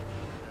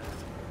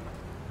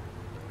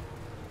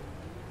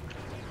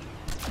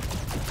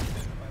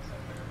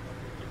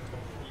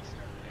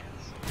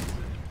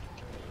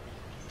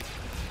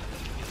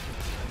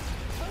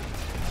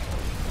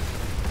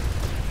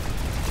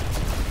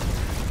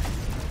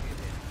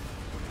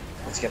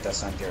 Let's get that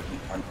sun here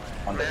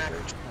on the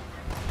bridge.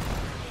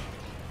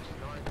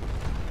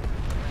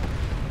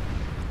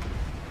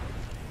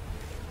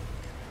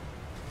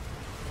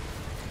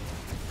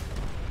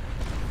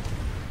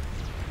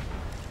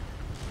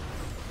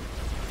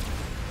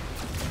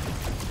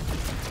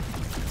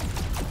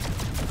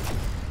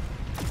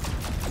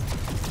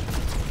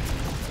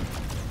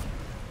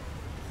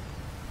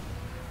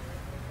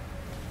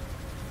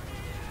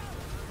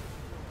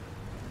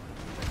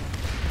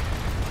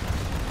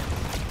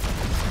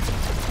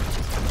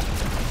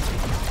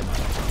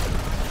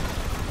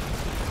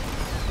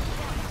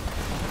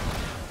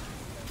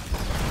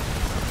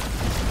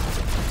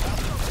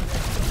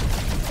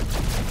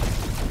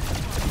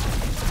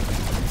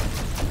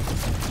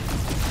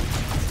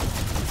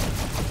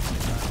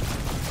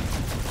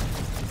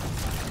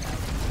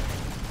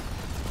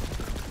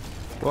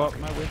 Well,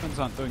 my weapons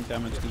aren't doing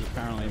damage because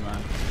apparently my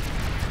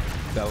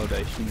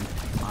validation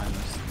time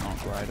is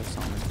not right or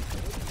something.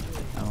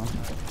 Oh,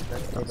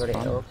 that's Anybody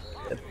fun. else?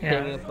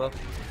 Yeah. Ping above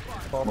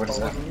What does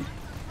that mean?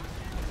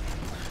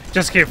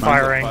 Just keep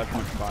firing. Mine's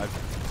at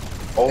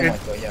 5.5. Oh my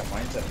god, yeah,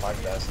 mine's at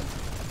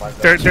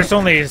 5,000. There's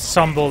only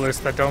some bullets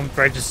that don't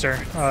register.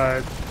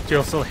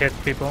 You'll still hit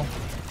people.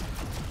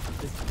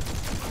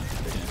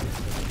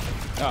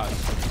 Ah,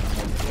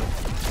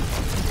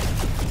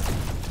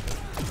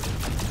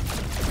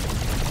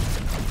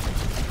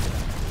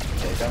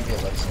 Yeah, don't be a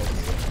left side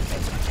either.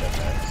 Can't keep that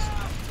fast.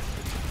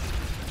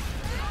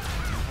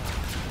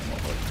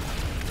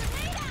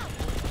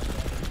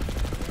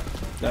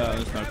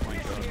 there's no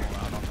point going all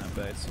out on that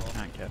base. You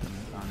can't cap him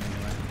in time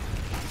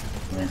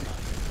anyway.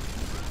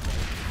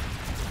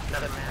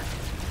 Another match.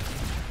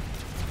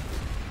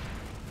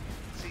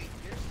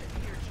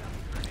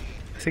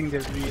 I think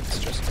they're really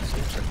stressful.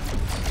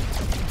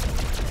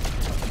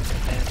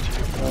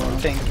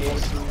 And thank you.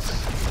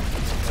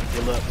 The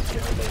alert will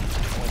get delayed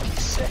 20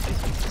 seconds.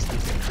 The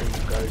infantry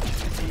will go to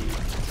the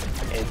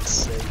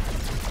NC.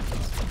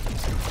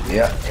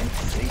 Yeah,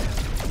 NC.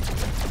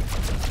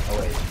 Oh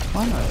wait. I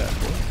know that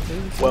boy.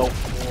 Well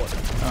fought.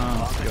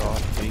 Oh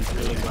god, he's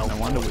Really well no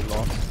wonder we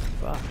fought. lost.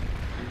 Fuck.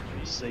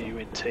 See you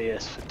in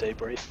TS for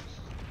debrief.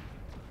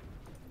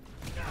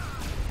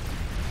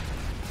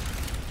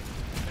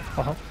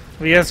 Oh,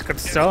 we just got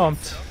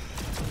stomped.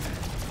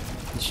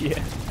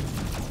 Yeah.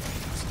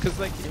 It's because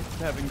they keep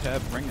having to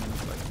have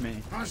ringers like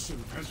me.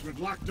 Hassan has been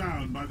locked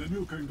down by the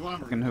new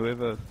conglomerate. And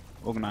whoever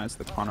organized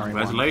the Connery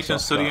one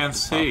Congratulations to the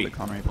stopped half the NC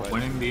Connery for players.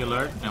 winning the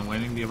alert and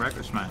winning the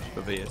record smash.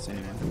 For VS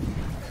anyway.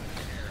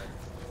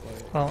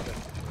 Well,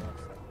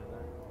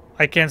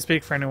 I can't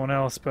speak for anyone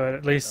else, but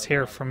at least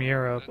here from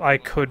Europe, I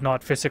could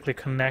not physically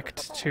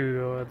connect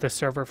to the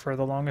server for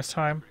the longest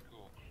time.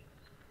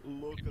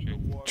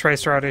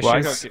 Traceroute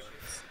issues. Are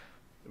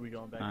we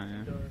going back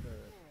to the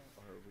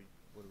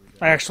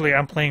dark,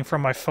 I'm playing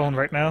from my phone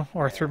right now,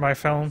 or through my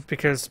phone,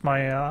 because my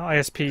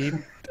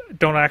ISP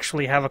don't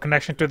actually have a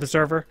connection to the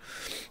server.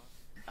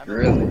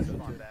 Really?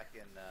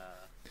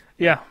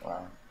 Yeah.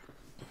 Wow.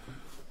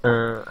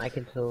 I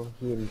can tell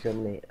here in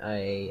Germany,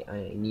 I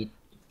need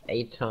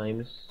 8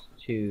 times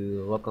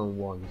to log on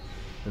once,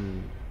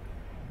 and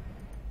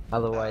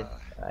otherwise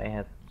I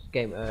have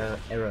game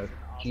error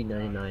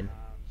G99.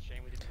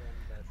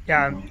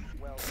 Yeah, I'm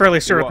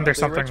fairly certain there's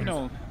something.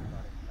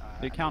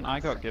 The account I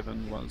got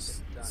given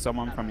was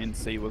someone from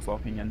NC was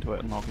logging into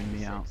it and logging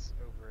me out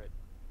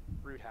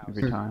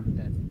every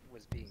time.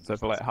 So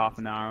for like half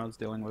an hour I was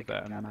dealing with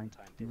that, and then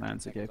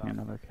Lancer gave me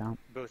another account.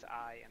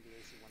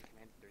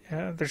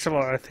 Yeah, there's a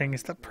lot of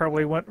things that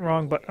probably went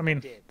wrong, but I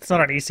mean, it's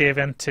not an easy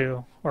event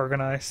to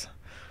organize.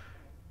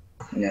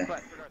 Yeah.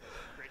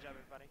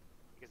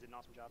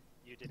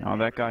 Oh,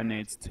 that guy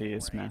needs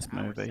TS mass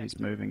mover. He's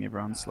moving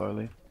everyone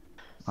slowly.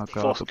 I'll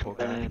go Force up the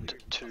command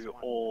to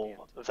all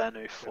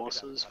Vanu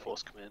forces.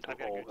 Force command to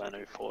all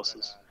Vanu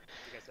forces.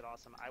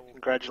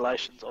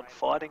 Congratulations on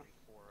fighting.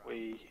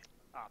 We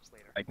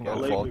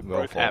believe we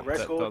broke our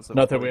record.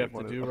 Not that we have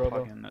to do,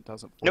 Robo.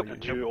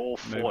 Nope, you all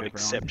fought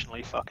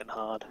exceptionally fucking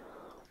hard.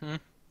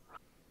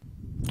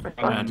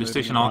 Just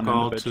station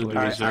alcohol to the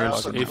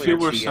reserves. If you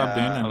were subbed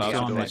in and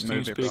still on this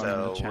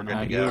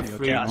TeamSpeak, you're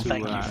free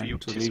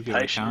to leave your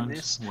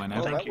accounts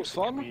whenever.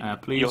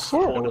 Please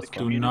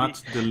do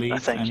not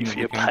delete any of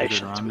the accounts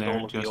that are on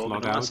there, just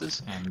log out.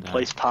 And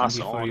please pass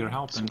thank you for your on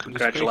help some and participation.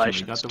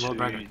 You got congratulations the world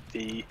to record.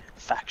 the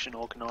faction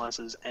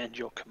organisers and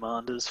your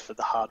commanders for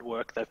the hard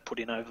work they've put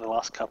in over the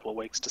last couple of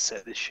weeks to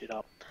set this shit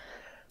up.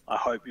 I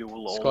hope you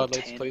will all Squad leads,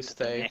 attend please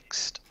the stay.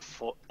 next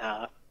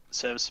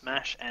Service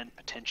Smash and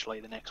potentially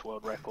the next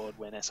world record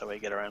when SOE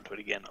get around to it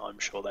again. I'm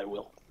sure they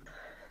will.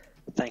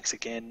 Thanks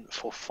again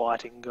for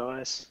fighting,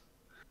 guys.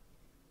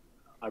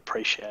 I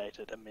appreciate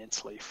it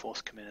immensely.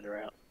 Force Commander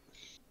out.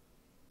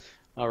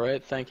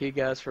 Alright, thank you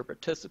guys for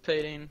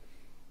participating.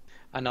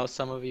 I know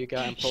some of you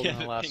got pulled in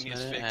the last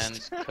minute and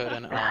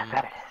couldn't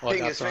well, Ping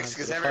got is thrown fixed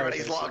into because the fire,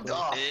 everybody's logged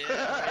basically.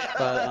 off.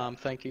 But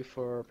thank you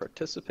for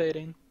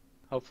participating.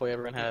 Hopefully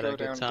everyone had a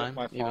good time,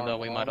 even though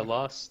we might have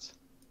lost.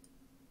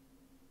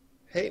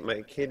 Hey, my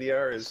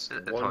KDR is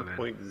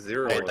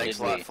 1.0. Hey, thanks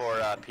a lot for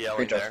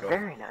PLing there.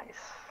 Very nice.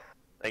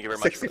 Thank you very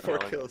much 64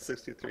 for kills,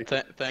 63.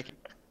 Thank you.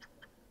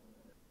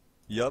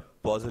 Yep,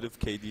 positive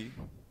KD.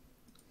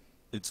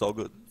 It's all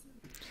good.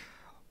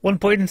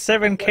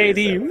 1.7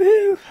 KD,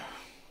 woo!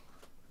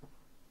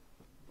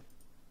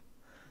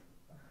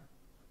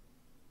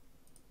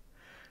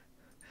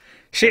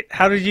 Shit,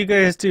 how did you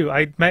guys do?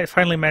 I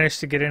finally managed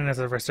to get in as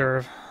a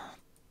reserve.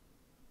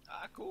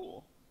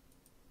 Cool.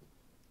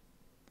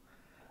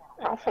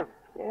 Awesome,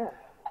 yeah.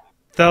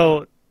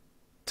 Though,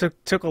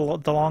 took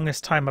the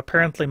longest time.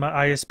 Apparently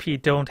my ISP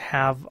don't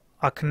have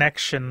a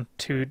connection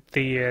to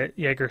the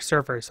Jaeger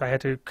server, so I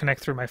had to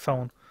connect through my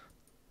phone.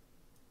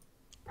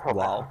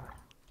 Wow.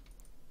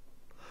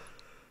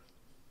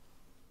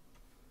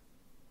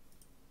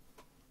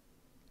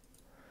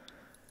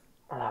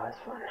 Oh, that was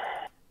fun.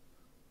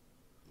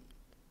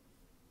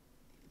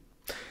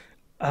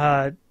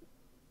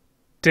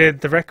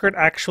 Did the record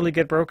actually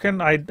get broken?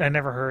 I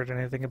never heard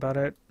anything about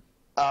it.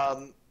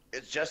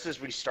 It's just as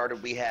we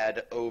started, we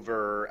had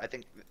over, I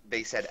think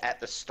they said at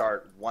the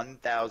start,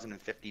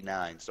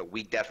 1,059, so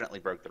we definitely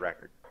broke the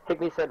record.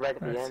 Higley said right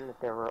at the end that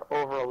there were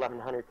over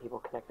 1,100 people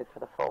connected for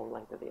the full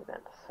length of the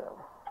event, so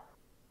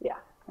yeah.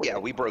 Yeah,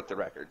 we broke the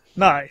record.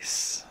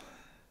 Nice.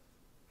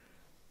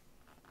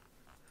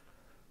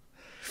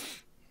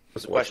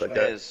 The question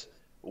is,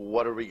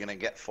 what are we going to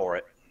get for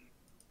it?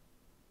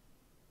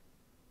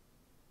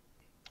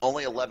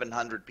 Only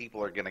 1,100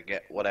 people are going to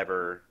get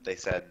whatever they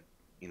said,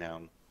 you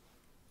know.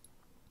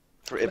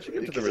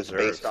 Because it's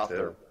based off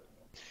their.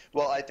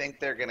 Well, I think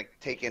they're going to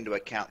take into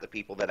account the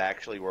people that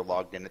actually were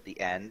logged in at the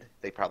end.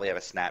 They probably have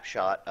a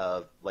snapshot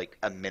of like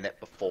a minute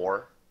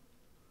before.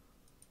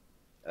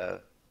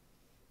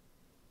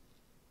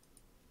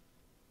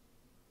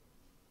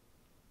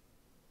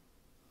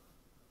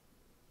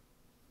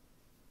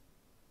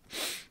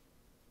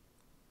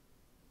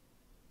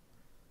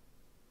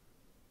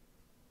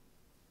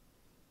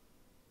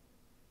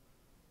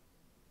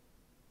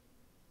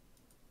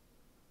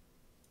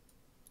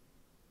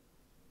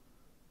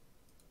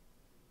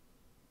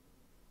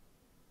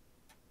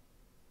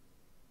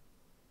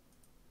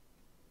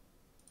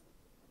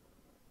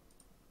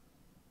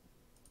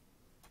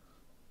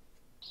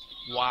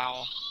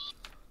 Wow.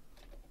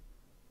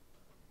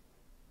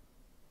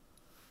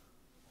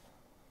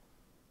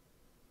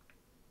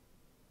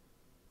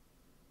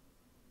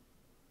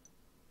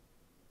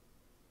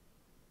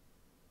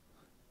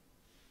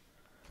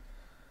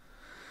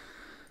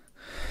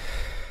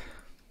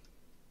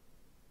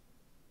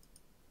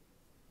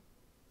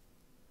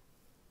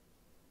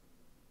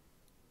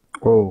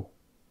 Oh.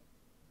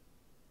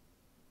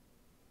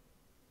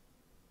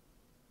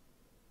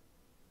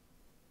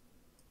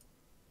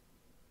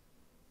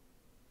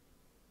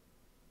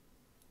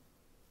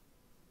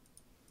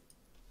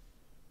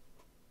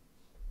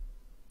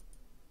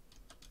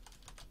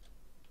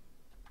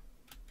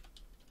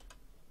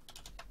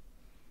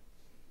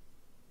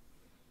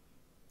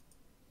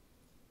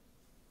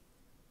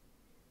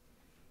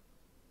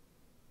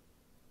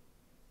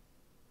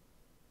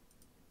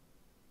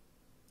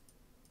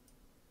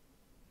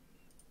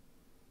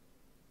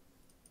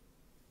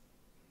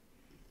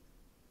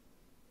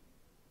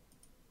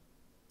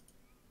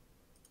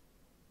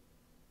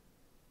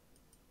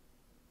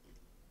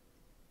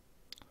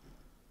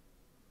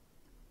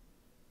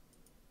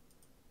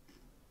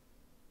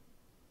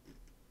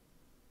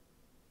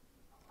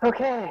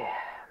 Okay,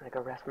 I'm gonna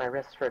go rest my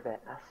wrist for a bit.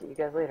 I'll see you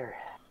guys later.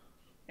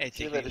 Hey,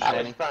 See you later, That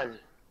Shiny. was fun.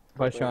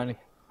 Bye, Shiny.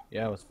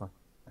 Yeah, it was fun.